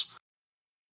once.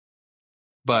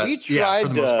 But We yeah, for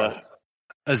tried the most part.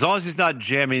 As long as he's not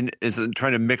jamming, isn't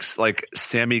trying to mix like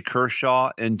Sammy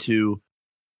Kershaw into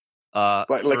like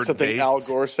third something base. Al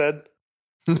Gore said.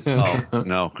 Oh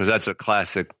no, because that's a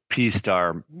classic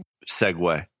P-Star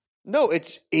segue. No,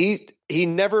 it's he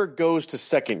never goes to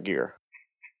second gear.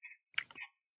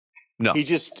 No.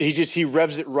 He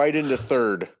revs it right into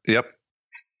third. Yep.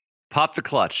 Pop the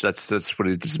clutch. That's what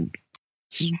it's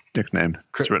his nickname.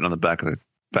 It's written on the back of the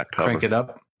back cover. Crank it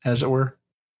up, as it were.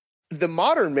 The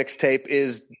modern mixtape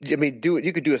is, I mean,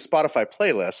 you could do a Spotify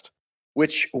playlist,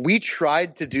 which we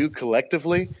tried to do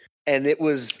collectively, and it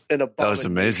was an abomination. That was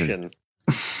amazing.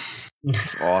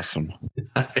 It's awesome.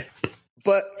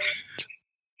 But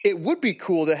it would be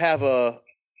cool to have a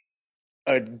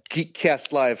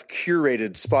Geekcast Live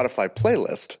curated Spotify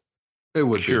playlist. It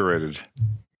would be. Curated.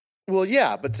 Well,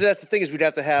 yeah, but that's the thing is we'd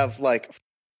have to have like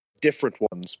different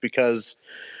ones because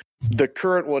the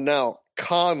current one now,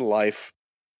 Con Life,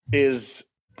 is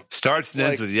Starts and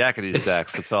ends like- with yakety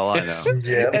sax. That's all I know.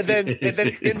 Yeah. and then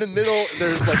in the middle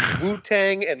there's like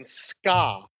Wu-Tang and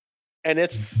ska, and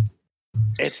it's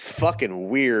fucking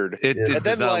weird. It Yeah. does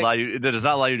then, not like- allow you. It does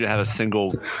not allow you to have a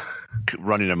single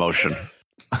running emotion.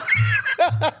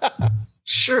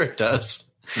 Sure it does.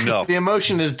 No. The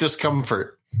emotion is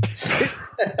discomfort.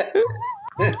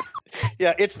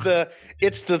 Yeah, it's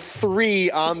the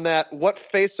 3 on that what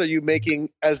face are you making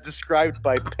as described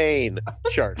by pain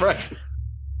chart. Right.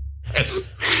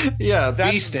 Yeah, bee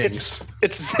That's- stings.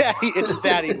 It's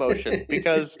that emotion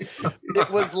because it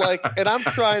was like, and I'm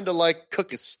trying to like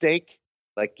cook a steak,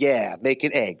 like yeah,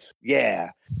 making eggs, yeah.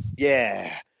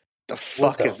 The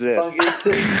fuck What is the this? fuck is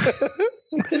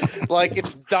this? Like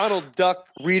it's Donald Duck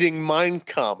reading Mein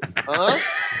Kampf, huh?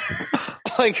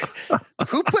 Like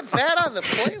who put that on the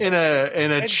playlist? In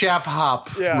a And- chap hop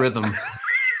Yeah. rhythm.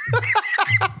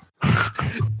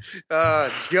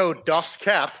 Joe Doss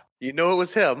Cap, you know it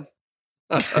was him.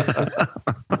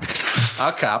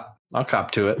 I'll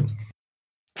cop to it.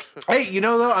 Hey, you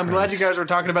know though, I'm glad you guys were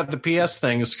talking about the PS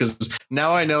things because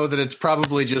now I know that it's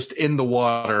probably just in the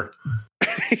water.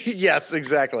 Yes,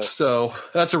 exactly. So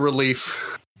that's a relief.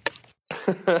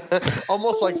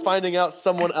 Almost like finding out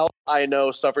someone else I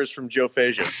know suffers from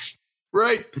Joephagia.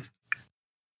 Right.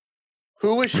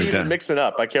 Who was she Okay. even mixing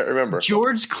up? I can't remember.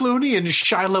 George Clooney and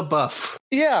Shia LaBeouf.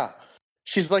 Yeah.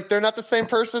 She's like, they're not the same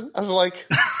person? I was like,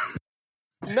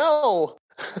 no.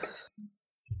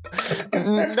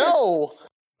 No.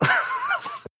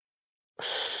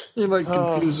 You're like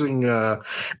confusing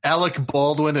Alec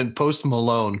Baldwin and Post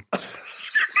Malone.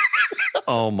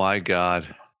 Oh my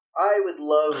god. I would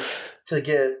love to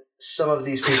get some of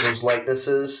these people's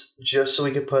likenesses just so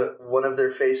we could put one of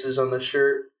their faces on the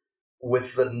shirt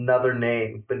with another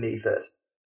name beneath it.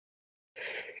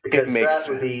 Because makes-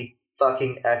 that would be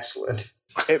fucking excellent.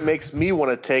 It makes me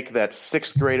want to take that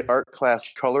 6th grade art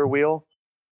class color wheel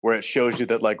where it shows you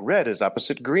that like red is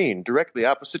opposite green, directly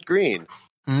opposite green.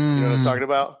 You know what I'm talking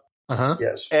about? Uh-huh.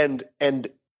 Yes. And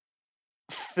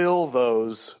fill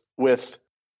those with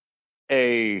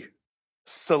a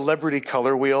celebrity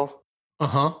color wheel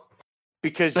Uh-huh.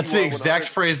 because That's you the are exact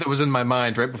phrase that was in my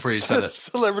mind right before you said it.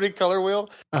 Celebrity color wheel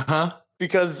Uh-huh.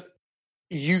 because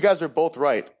you guys are both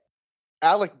right.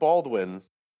 Alec Baldwin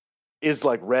is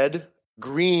like red,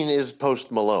 green is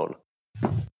Post Malone.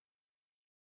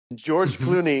 George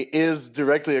Clooney is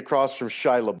directly across from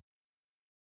Shia LaBeouf.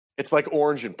 It's like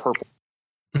orange and purple.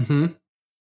 Mm-hmm.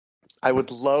 I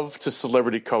would love to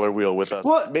celebrity color wheel with us.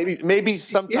 Well, maybe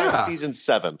sometime season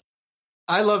 7.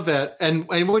 I love that. And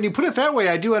when you put it that way,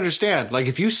 I do understand. Like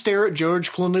if you stare at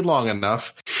George Clooney long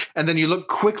enough and then you look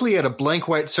quickly at a blank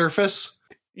white surface,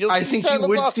 I think you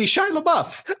would see Shia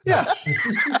LaBeouf. Yeah.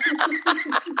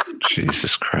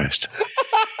 Jesus Christ.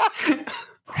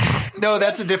 No,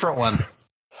 that's a different one.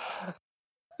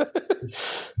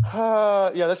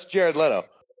 Yeah, that's Jared Leto.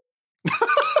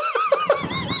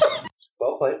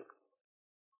 Well played.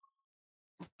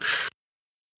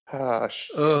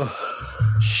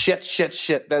 Shit.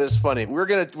 That is funny. We're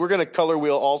gonna color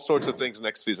wheel all sorts of things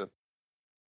next season.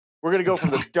 We're gonna go from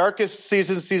the darkest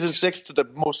season 6, to the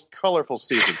most colorful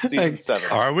season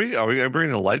 7. Are we? Are we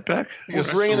bringing the light back? We're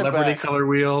bringing it Celebrity back. color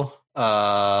wheel.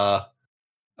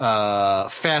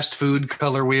 Fast food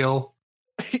color wheel.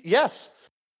 Yes.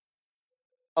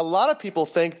 A lot of people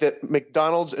think that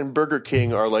McDonald's and Burger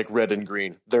King are like red and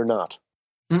green. They're not.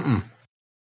 Mm-mm.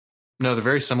 No, they're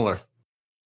very similar.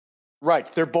 Right.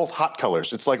 They're both hot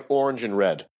colors. It's like orange and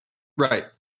red. Right.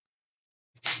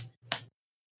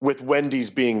 With Wendy's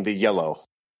being the yellow.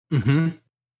 Mm-hmm.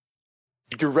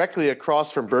 Directly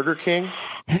across from Burger King,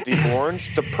 the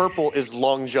orange, the purple is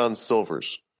Long John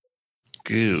Silver's.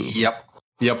 Goo.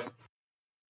 Yep.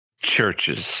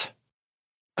 Churches.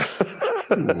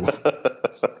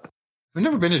 I've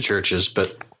never been to churches,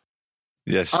 but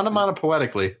Yes.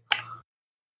 onomatopoetically.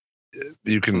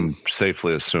 You can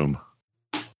safely assume.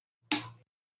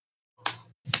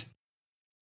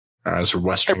 That's a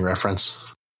Western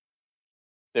reference.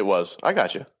 It was. I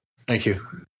got you. Thank you.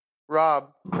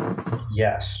 Rob,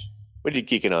 Yes. what are you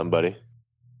geeking on, buddy?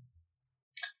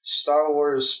 Star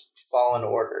Wars Fallen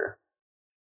Order.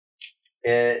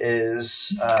 It is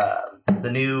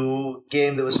the new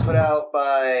game that was put out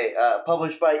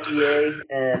published by EA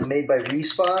and made by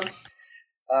Respawn.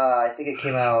 I think it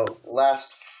came out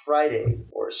last Friday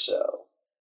or so,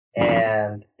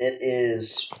 and it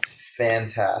is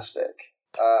fantastic.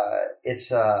 It's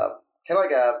kind of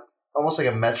like almost like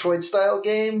a Metroid style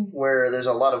game where there's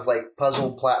a lot of like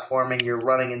puzzle platforming. You're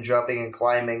running and jumping and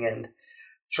climbing and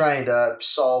trying to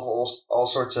solve all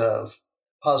sorts of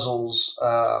puzzles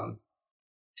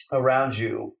around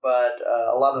you, but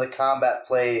a lot of the combat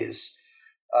plays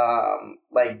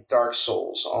like Dark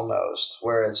Souls almost,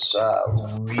 where it's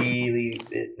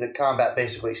the combat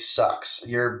basically sucks.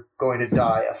 You're going to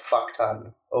die a fuck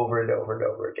ton over and over and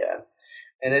over again,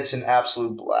 and it's an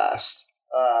absolute blast.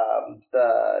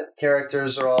 The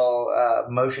characters are all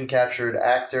motion captured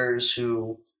actors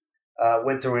who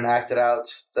went through and acted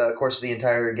out the course of the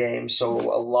entire game,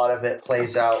 so a lot of it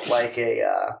plays out like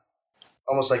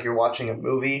almost like you're watching a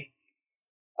movie,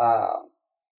 and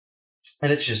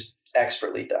it's just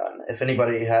expertly done. If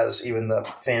anybody has even the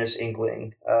faintest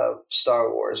inkling of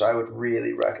Star Wars, I would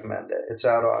really recommend it. It's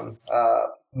out on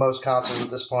most consoles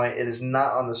at this point. It is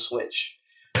not on the Switch.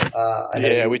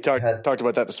 We talked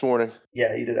about that this morning.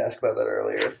 Yeah, you did ask about that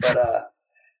earlier, but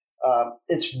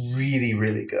it's really,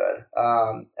 really good.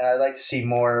 And I'd like to see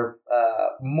more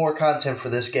content for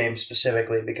this game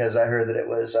specifically because I heard that it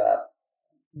was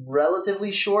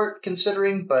relatively short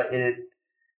considering, but it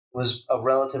was a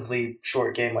relatively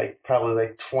short game, like probably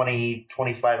like 20,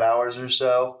 25 hours or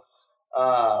so.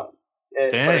 But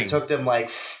it took them like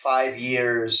 5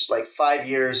 years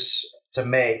to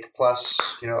make, plus,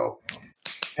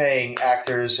 paying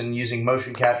actors and using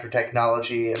motion capture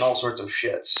technology and all sorts of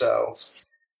shit. So,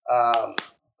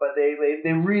 but they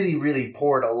really, really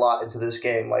poured a lot into this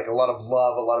game, like a lot of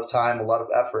love, a lot of time, a lot of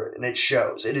effort, and it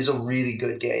shows. It is a really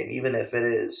good game, even if it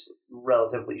is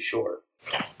relatively short.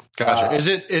 Gotcha. Is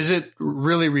it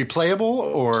really replayable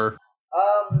or?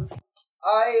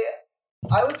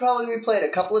 I would probably replay it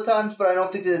a couple of times, but I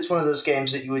don't think that it's one of those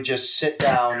games that you would just sit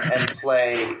down and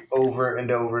play over and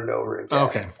over and over again.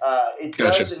 Okay. It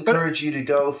Gotcha. does encourage you to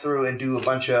go through and do a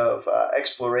bunch of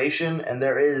exploration, and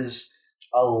there is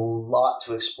a lot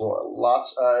to explore.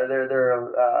 There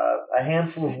are a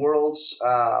handful of worlds,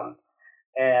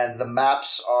 and the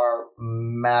maps are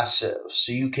massive,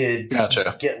 so you could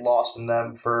get lost in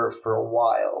them for a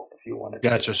while if you wanted to.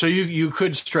 Gotcha. So you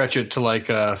could stretch it to like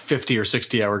a 50 or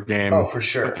 60 hour game. Oh, for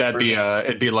sure.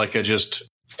 It'd be like a just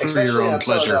for especially your own on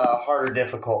pleasure. some of the harder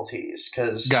difficulties,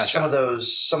 because some of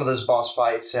those boss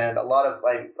fights and a lot of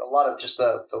just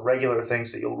the regular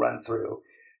things that you'll run through,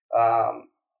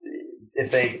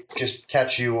 if they just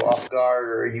catch you off guard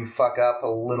or you fuck up a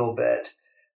little bit,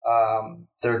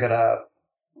 they're gonna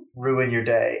ruin your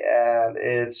day, and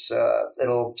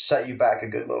it'll set you back a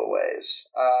good little ways.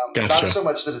 Not so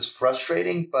much that it's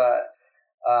frustrating, but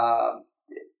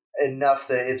enough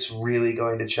that it's really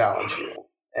going to challenge you.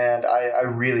 And I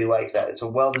really like that. It's a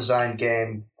well-designed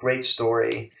game, great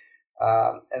story,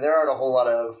 and there aren't a whole lot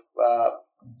of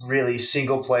really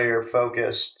single-player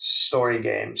focused story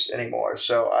games anymore.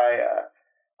 So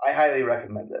I highly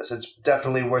recommend this. It's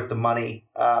definitely worth the money,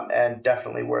 and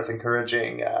definitely worth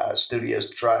encouraging studios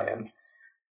to try and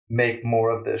make more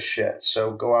of this shit.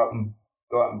 So go out and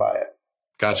buy it.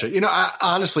 Gotcha. You know,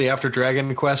 honestly, after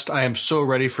Dragon Quest, I am so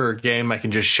ready for a game I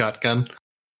can just shotgun.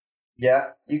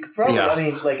 Yeah, you could probably. Yeah. I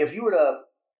mean, like if you were to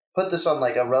put this on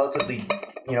like a relatively,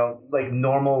 like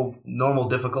normal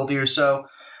difficulty or so,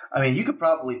 I mean, you could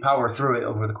probably power through it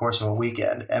over the course of a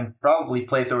weekend and probably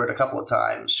play through it a couple of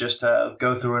times just to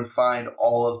go through and find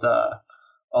all of the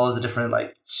different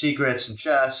like secrets and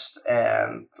chests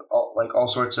and all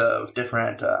sorts of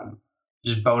different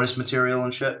just bonus material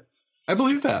and shit. I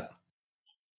believe that.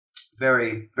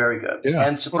 Very, very good. Yeah.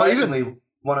 And surprisingly,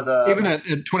 even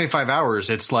at 25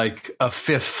 hours, it's like a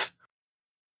fifth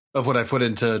of what I put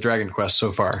into Dragon Quest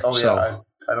so far. Oh yeah,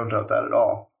 I don't doubt that at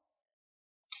all.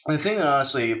 And the thing that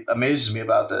honestly amazes me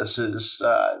about this is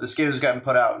this game has gotten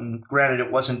put out, and granted,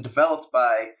 it wasn't developed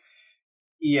by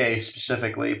EA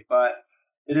specifically, but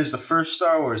it is the first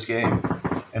Star Wars game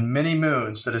in many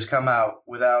moons that has come out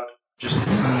without just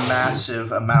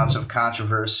massive amounts of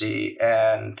controversy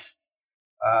and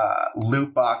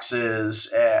loot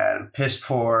boxes and piss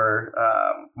poor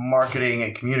marketing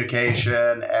and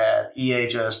communication, and EA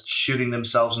just shooting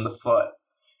themselves in the foot.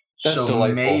 That's so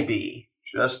delightful.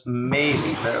 Just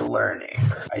maybe they're learning.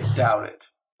 I doubt it,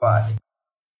 but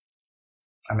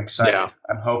I'm excited. Yeah.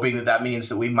 I'm hoping that means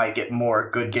that we might get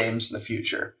more good games in the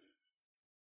future.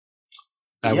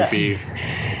 That would be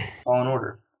Fallen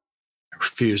Order. I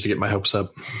refuse to get my hopes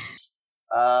up.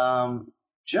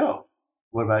 Joe,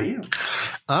 what about you?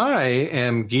 I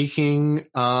am geeking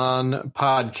on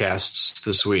podcasts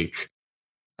this week.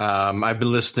 I've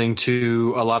been listening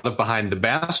to a lot of Behind the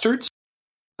Bastards.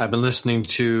 I've been listening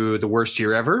to The Worst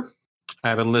Year Ever.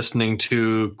 I've been listening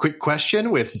to Quick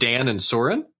Question with Dan and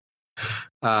Soren,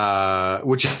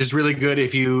 which is really good.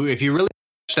 If you really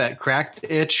catch that cracked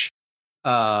itch,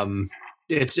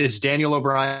 it's Daniel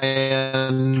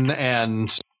O'Brien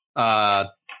and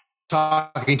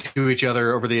talking to each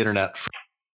other over the internet for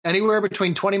anywhere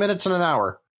between 20 minutes and an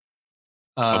hour.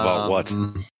 About what?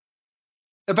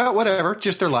 About whatever,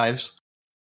 just their lives.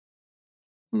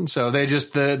 So they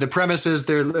just the premise is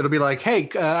it'll be like, hey,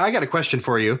 I got a question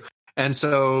for you, and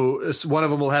so one of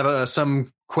them will have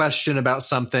some question about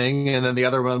something, and then the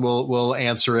other one will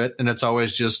answer it, and it's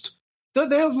always just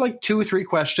they have like 2 or 3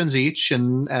 questions each,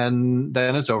 and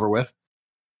then it's over with.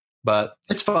 But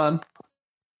it's fun.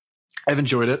 I've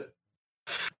enjoyed it.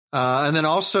 And then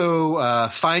also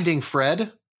Finding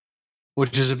Fred,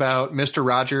 which is about Mr.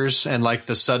 Rogers and like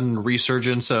the sudden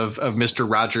resurgence of Mr.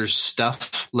 Rogers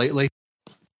stuff lately.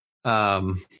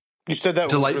 You said that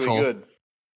delightful. Was really good.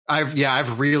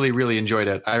 I've really, really enjoyed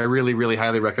it. I really, really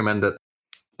highly recommend it.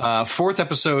 4th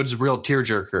episode's real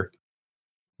tearjerker,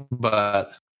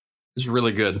 but it's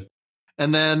really good.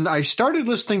 And then I started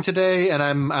listening today, and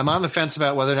I'm on the fence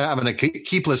about whether or not I'm going to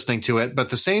keep listening to it. But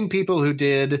the same people who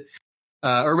did,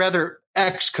 or rather,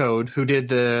 Xcode, who did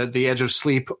the Edge of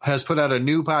Sleep, has put out a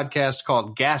new podcast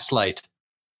called Gaslight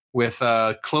with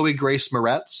Chloe Grace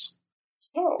Moretz.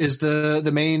 Is the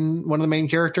one of the main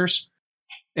characters,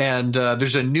 and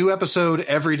there's a new episode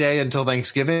every day until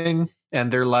Thanksgiving,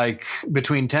 and they're like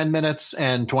between 10 minutes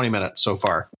and 20 minutes so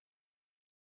far.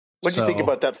 What do you think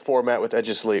about that format with Edge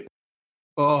of Sleep?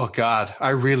 Oh God,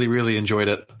 I really, really enjoyed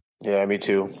it. Yeah, me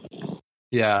too.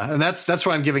 Yeah, and that's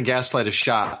why I'm giving Gaslight a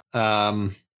shot.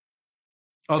 Although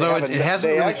it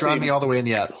hasn't really drawn me all the way in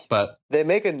yet, but they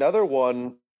make another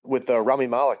one with Rami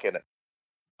Malek in it.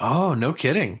 Oh, no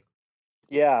kidding.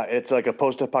 Yeah, it's like a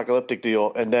post-apocalyptic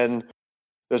deal, and then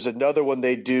there's another one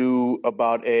they do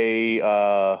about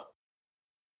a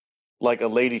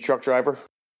lady truck driver.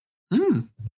 When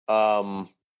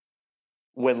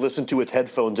listened to with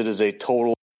headphones, it is a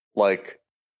total I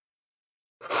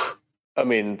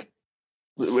mean,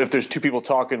 if there's 2 people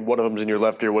talking, one of them's in your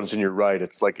left ear, one's in your right.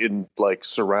 It's like in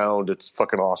surround. It's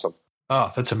fucking awesome.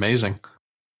 Oh, that's amazing.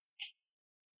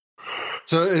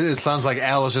 So it sounds like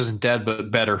Alice isn't dead, but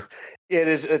better. It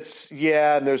is.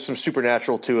 And there's some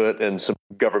supernatural to it and some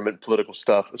government political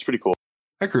stuff. It's pretty cool.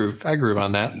 I groove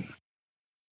on that.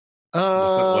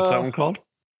 What's that one called?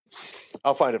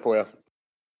 I'll find it for you.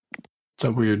 It's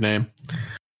a weird name.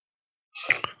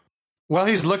 While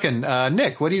he's looking,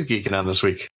 Nick, what are you geeking on this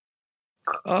week?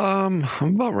 I'm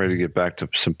about ready to get back to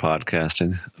some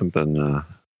podcasting. I've been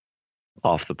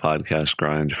off the podcast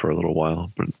grind for a little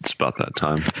while, but it's about that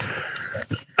time.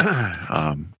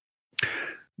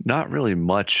 Not really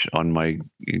much on my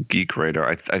geek radar.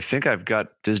 I think I've got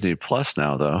Disney Plus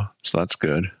now, though, so that's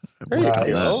good. There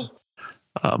you go.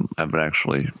 I haven't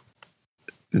actually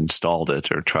installed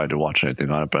it or tried to watch anything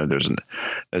on it, but there's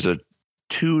a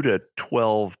 2 to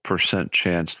 12%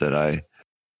 chance that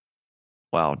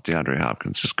DeAndre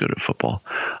Hopkins is good at football,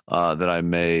 that I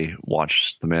may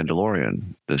watch The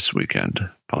Mandalorian this weekend,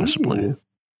 possibly. Ooh.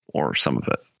 Or some of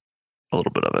it, a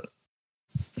little bit of it.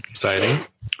 Exciting.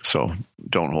 So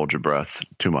don't hold your breath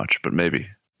too much, but maybe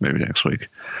next week.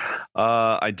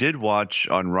 I did watch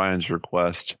on Ryan's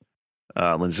request,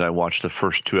 Lindsay, I watched the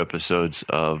first 2 episodes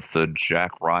of the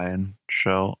Jack Ryan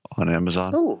show on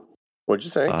Amazon. Oh, what'd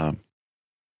you think?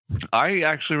 I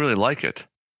actually really like it.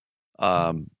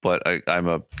 But I'm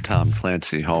a Tom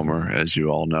Clancy homer, as you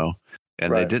all know,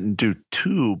 and They didn't do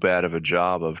too bad of a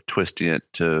job of twisting it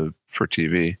for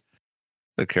TV,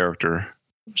 the character.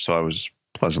 So I was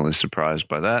pleasantly surprised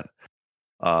by that.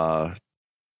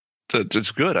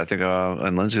 It's good. I think,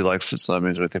 and Lindsay likes it, so that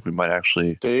means I think we might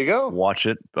actually watch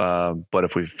it. But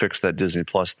if we fix that Disney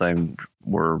Plus thing,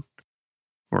 we're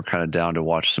kind of down to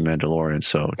watch some Mandalorian.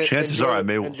 So chances are I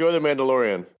may enjoy the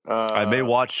Mandalorian. I may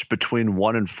watch between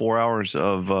 1 and 4 hours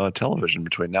of television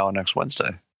between now and next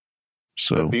Wednesday.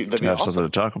 So that'd be have awesome. Something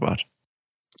to talk about.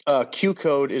 Q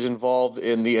Code is involved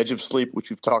in The Edge of Sleep, which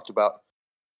we've talked about.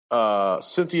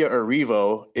 Cynthia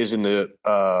Erivo is in the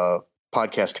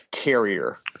podcast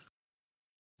Carrier.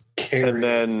 And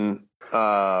then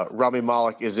Rami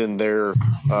Malek is in their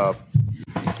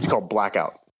it's called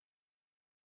Blackout.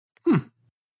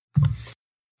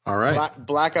 All right.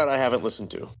 Blackout I haven't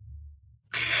listened to.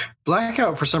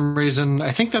 Blackout, for some reason,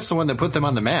 I think that's the one that put them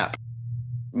on the map.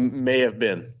 May have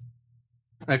been.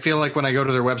 I feel like when I go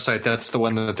to their website, that's the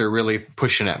one that they're really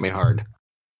pushing at me hard.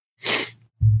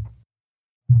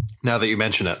 Now that you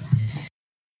mention it.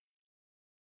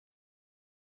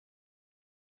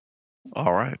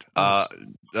 All right.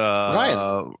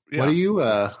 Ryan, what are you...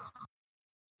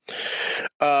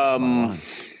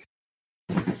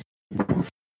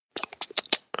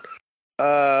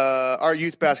 Our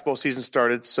youth basketball season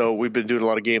started, so we've been doing a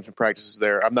lot of games and practices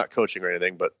there. I'm not coaching or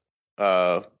anything, but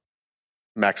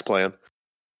Max playing.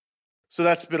 So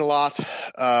that's been a lot.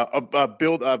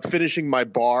 Finishing my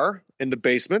bar in the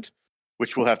basement,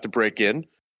 which we'll have to break in.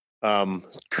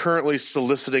 Currently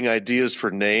soliciting ideas for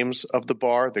names of the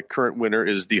bar. The current winner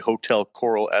is the Hotel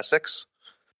Coral Essex.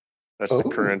 That's the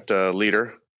current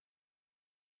leader.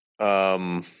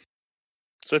 So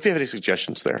if you have any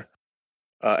suggestions there.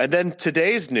 And then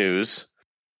today's news,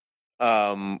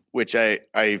 which I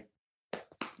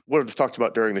would have talked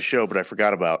about during the show, but I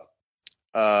forgot about.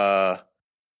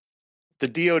 The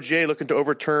DOJ looking to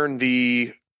overturn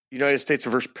the United States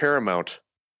versus Paramount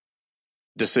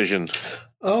decision.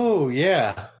 Oh,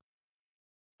 yeah.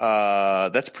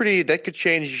 That's pretty. That could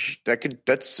change.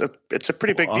 It's a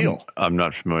pretty big deal. I'm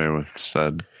not familiar with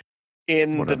said.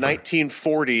 In the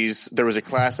 1940s, there was a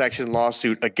class action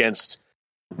lawsuit against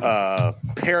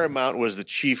Paramount was the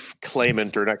chief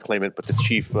claimant, or not claimant, but the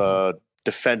chief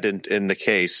defendant in the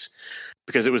case,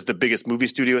 because it was the biggest movie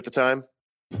studio at the time.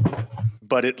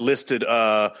 But it listed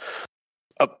 5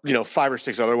 or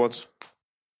 6 other ones,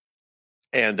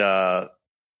 and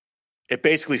it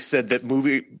basically said that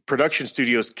movie production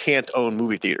studios can't own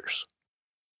movie theaters.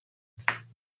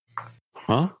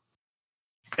 Huh?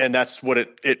 And that's what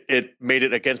it made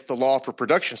it against the law for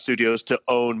production studios to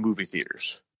own movie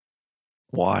theaters.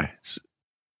 Why?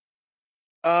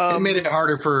 It made it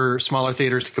harder for smaller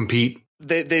theaters to compete.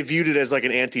 They viewed it as like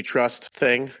an antitrust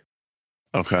thing.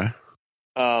 Okay.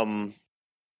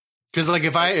 Because like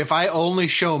if I only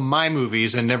show my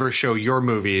movies and never show your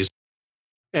movies,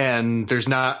 and there's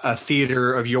not a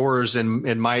theater of yours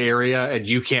in my area, and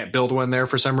you can't build one there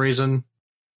for some reason,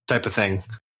 type of thing.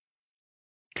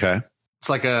 Okay. It's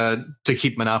like to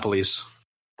keep monopolies.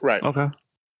 Right. Okay.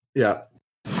 Yeah.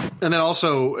 And then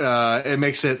also it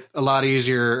makes it a lot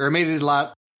easier, or made it a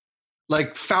lot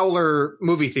like Fowler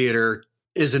Movie Theater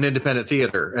is an independent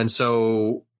theater. And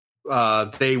so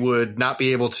they would not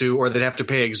be able to, or they'd have to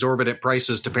pay exorbitant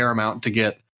prices to Paramount to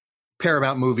get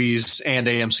Paramount movies and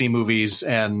AMC movies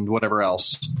and whatever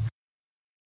else,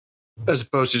 as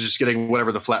opposed to just getting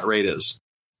whatever the flat rate is.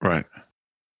 Right.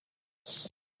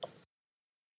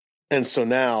 And so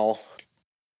now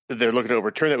they're looking to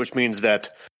overturn that, which means that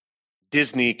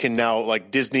Disney can now,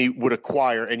 like Disney would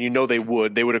acquire, and they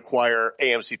would acquire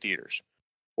AMC theaters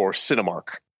or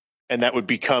Cinemark, and that would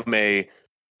become a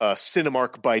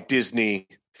Cinemark by Disney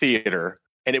theater,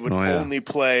 and it would only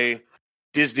play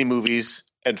Disney movies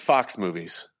and Fox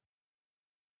movies.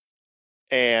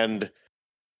 And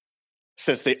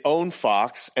since they own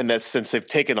Fox, and that since they've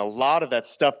taken a lot of that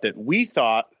stuff that we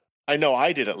thought, I know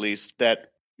I did at least, that,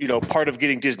 you know, part of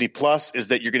getting Disney Plus is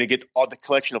that you're going to get all the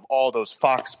collection of all those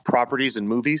Fox properties and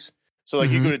movies. So like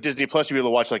you go to Disney Plus, you'll be able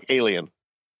to watch like Alien.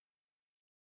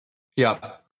 Yeah.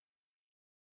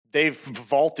 They've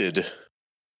vaulted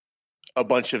a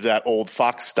bunch of that old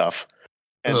Fox stuff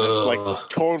and they've like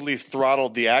totally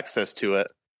throttled the access to it.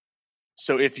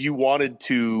 So if you wanted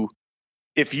to,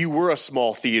 if you were a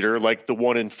small theater like the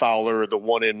one in Fowler or the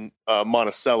one in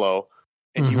Monticello,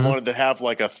 and you wanted to have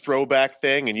like a throwback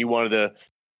thing and you wanted to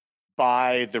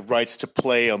buy the rights to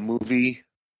play a movie,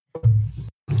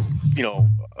 you know,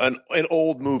 an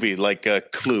old movie like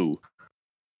Clue,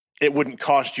 it wouldn't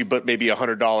cost you but maybe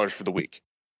 $100 for the week.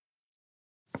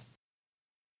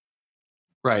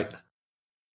 Right.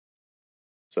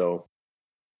 So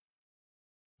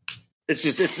it's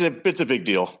just it's a big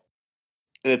deal.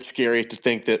 And it's scary to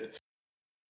think that,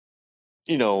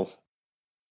 you know,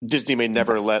 Disney may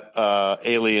never let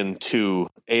Alien 2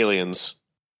 Aliens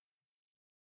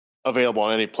available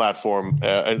on any platform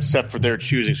except for their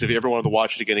choosing. So if you ever wanted to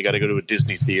watch it again, you got to go to a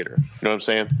Disney theater. You know what I'm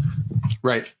saying?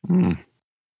 Right.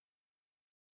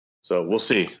 So we'll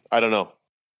see. I don't know.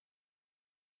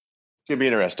 It's going to be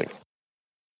interesting.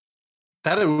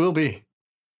 That it will be.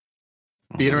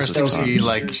 Be interesting to see,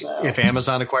 like, if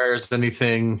Amazon acquires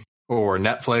anything or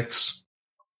Netflix.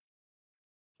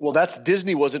 Well, that's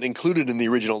Disney wasn't included in the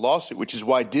original lawsuit, which is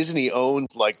why Disney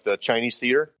owns like the Chinese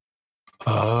theater.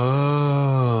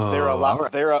 Oh, they're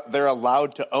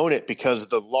allowed to own it because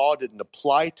the law didn't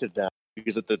apply to them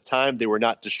because at the time they were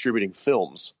not distributing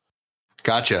films.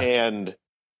 Gotcha. And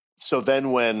so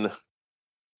then when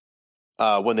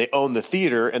they owned the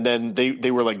theater, and then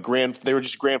they were like they were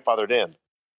just grandfathered in.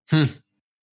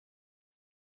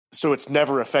 So it's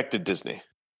never affected Disney.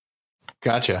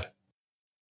 Gotcha.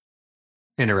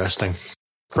 Interesting.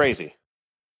 Crazy.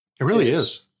 It really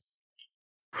is.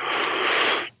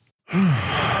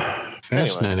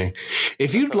 Fascinating. Anyway,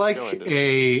 if you'd like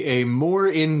a more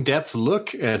in-depth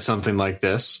look at something like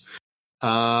this,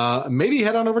 maybe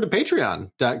head on over to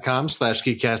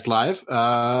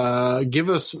patreon.com/geekcastlive. Give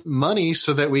us money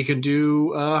so that we can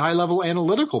do a high-level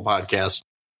analytical podcast,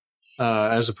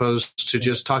 as opposed to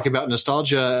just talking about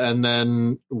nostalgia and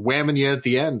then whamming you at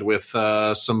the end with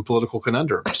some political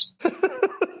conundrums.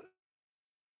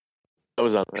 That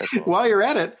was on that. While you're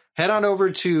at it, head on over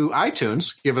to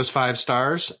iTunes, give us 5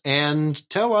 stars, and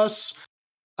tell us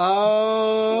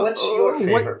what's your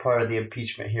favorite part of the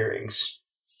impeachment hearings?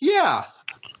 Yeah,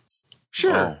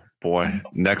 sure. Oh boy,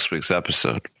 next week's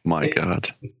episode. My God.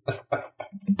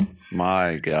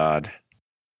 My God.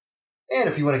 And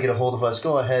if you want to get a hold of us,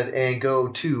 go ahead and go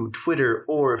to Twitter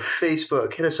or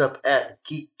Facebook. Hit us up at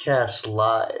Geekcast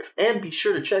Live. And be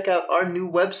sure to check out our new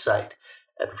website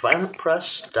at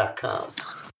violentpress.com.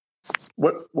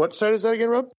 What site is that again,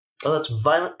 Rob? Oh, that's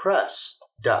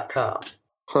violentpress.com.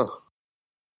 Huh.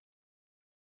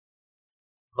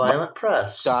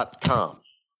 Violentpress.com.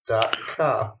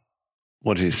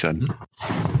 What he said.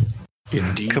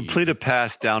 Indeed. Complete a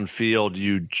pass downfield,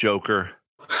 you joker.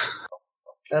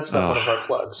 That's not one of our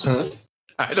plugs.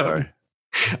 I don't.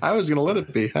 I was going to let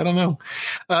it be. I don't know.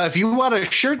 If you want a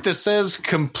shirt that says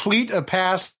 "Complete a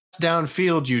pass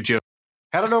downfield, you joke,"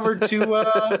 head on over to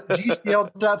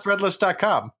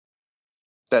gcl.threadless.com.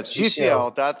 That's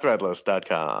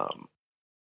gcl.threadless.com.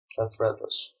 That's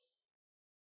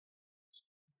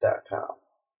threadless.com.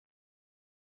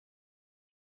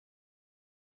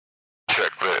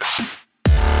 Check this.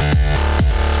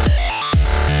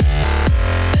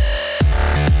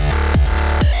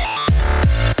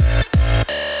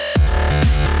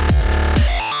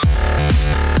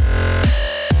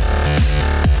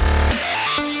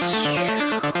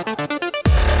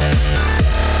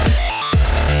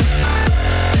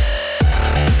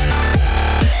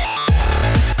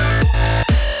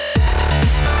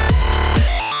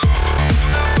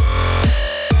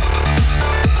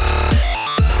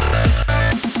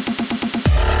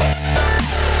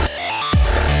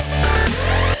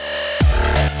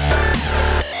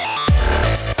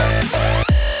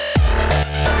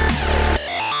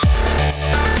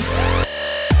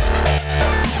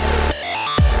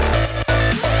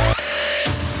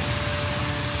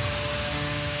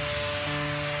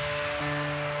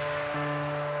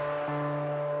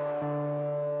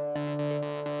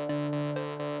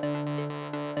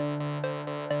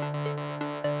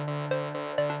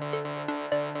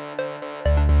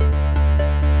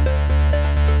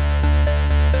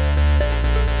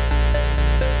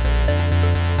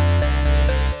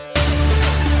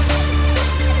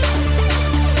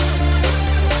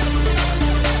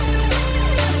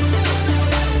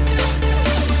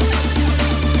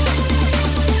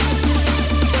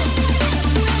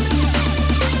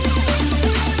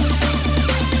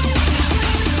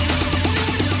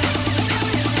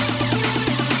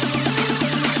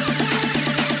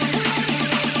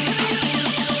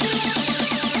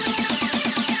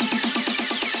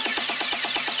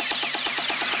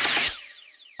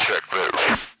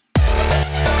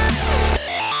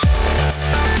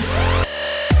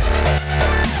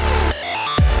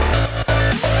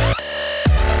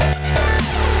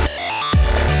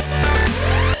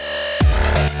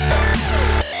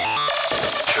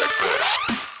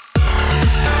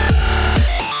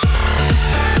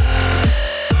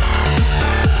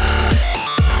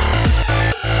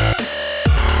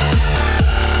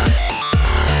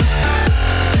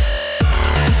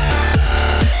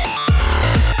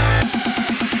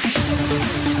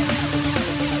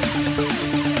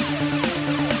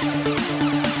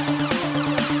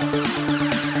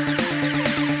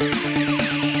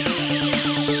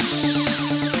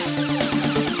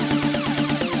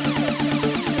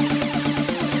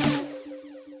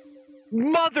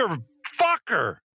 Motherfucker.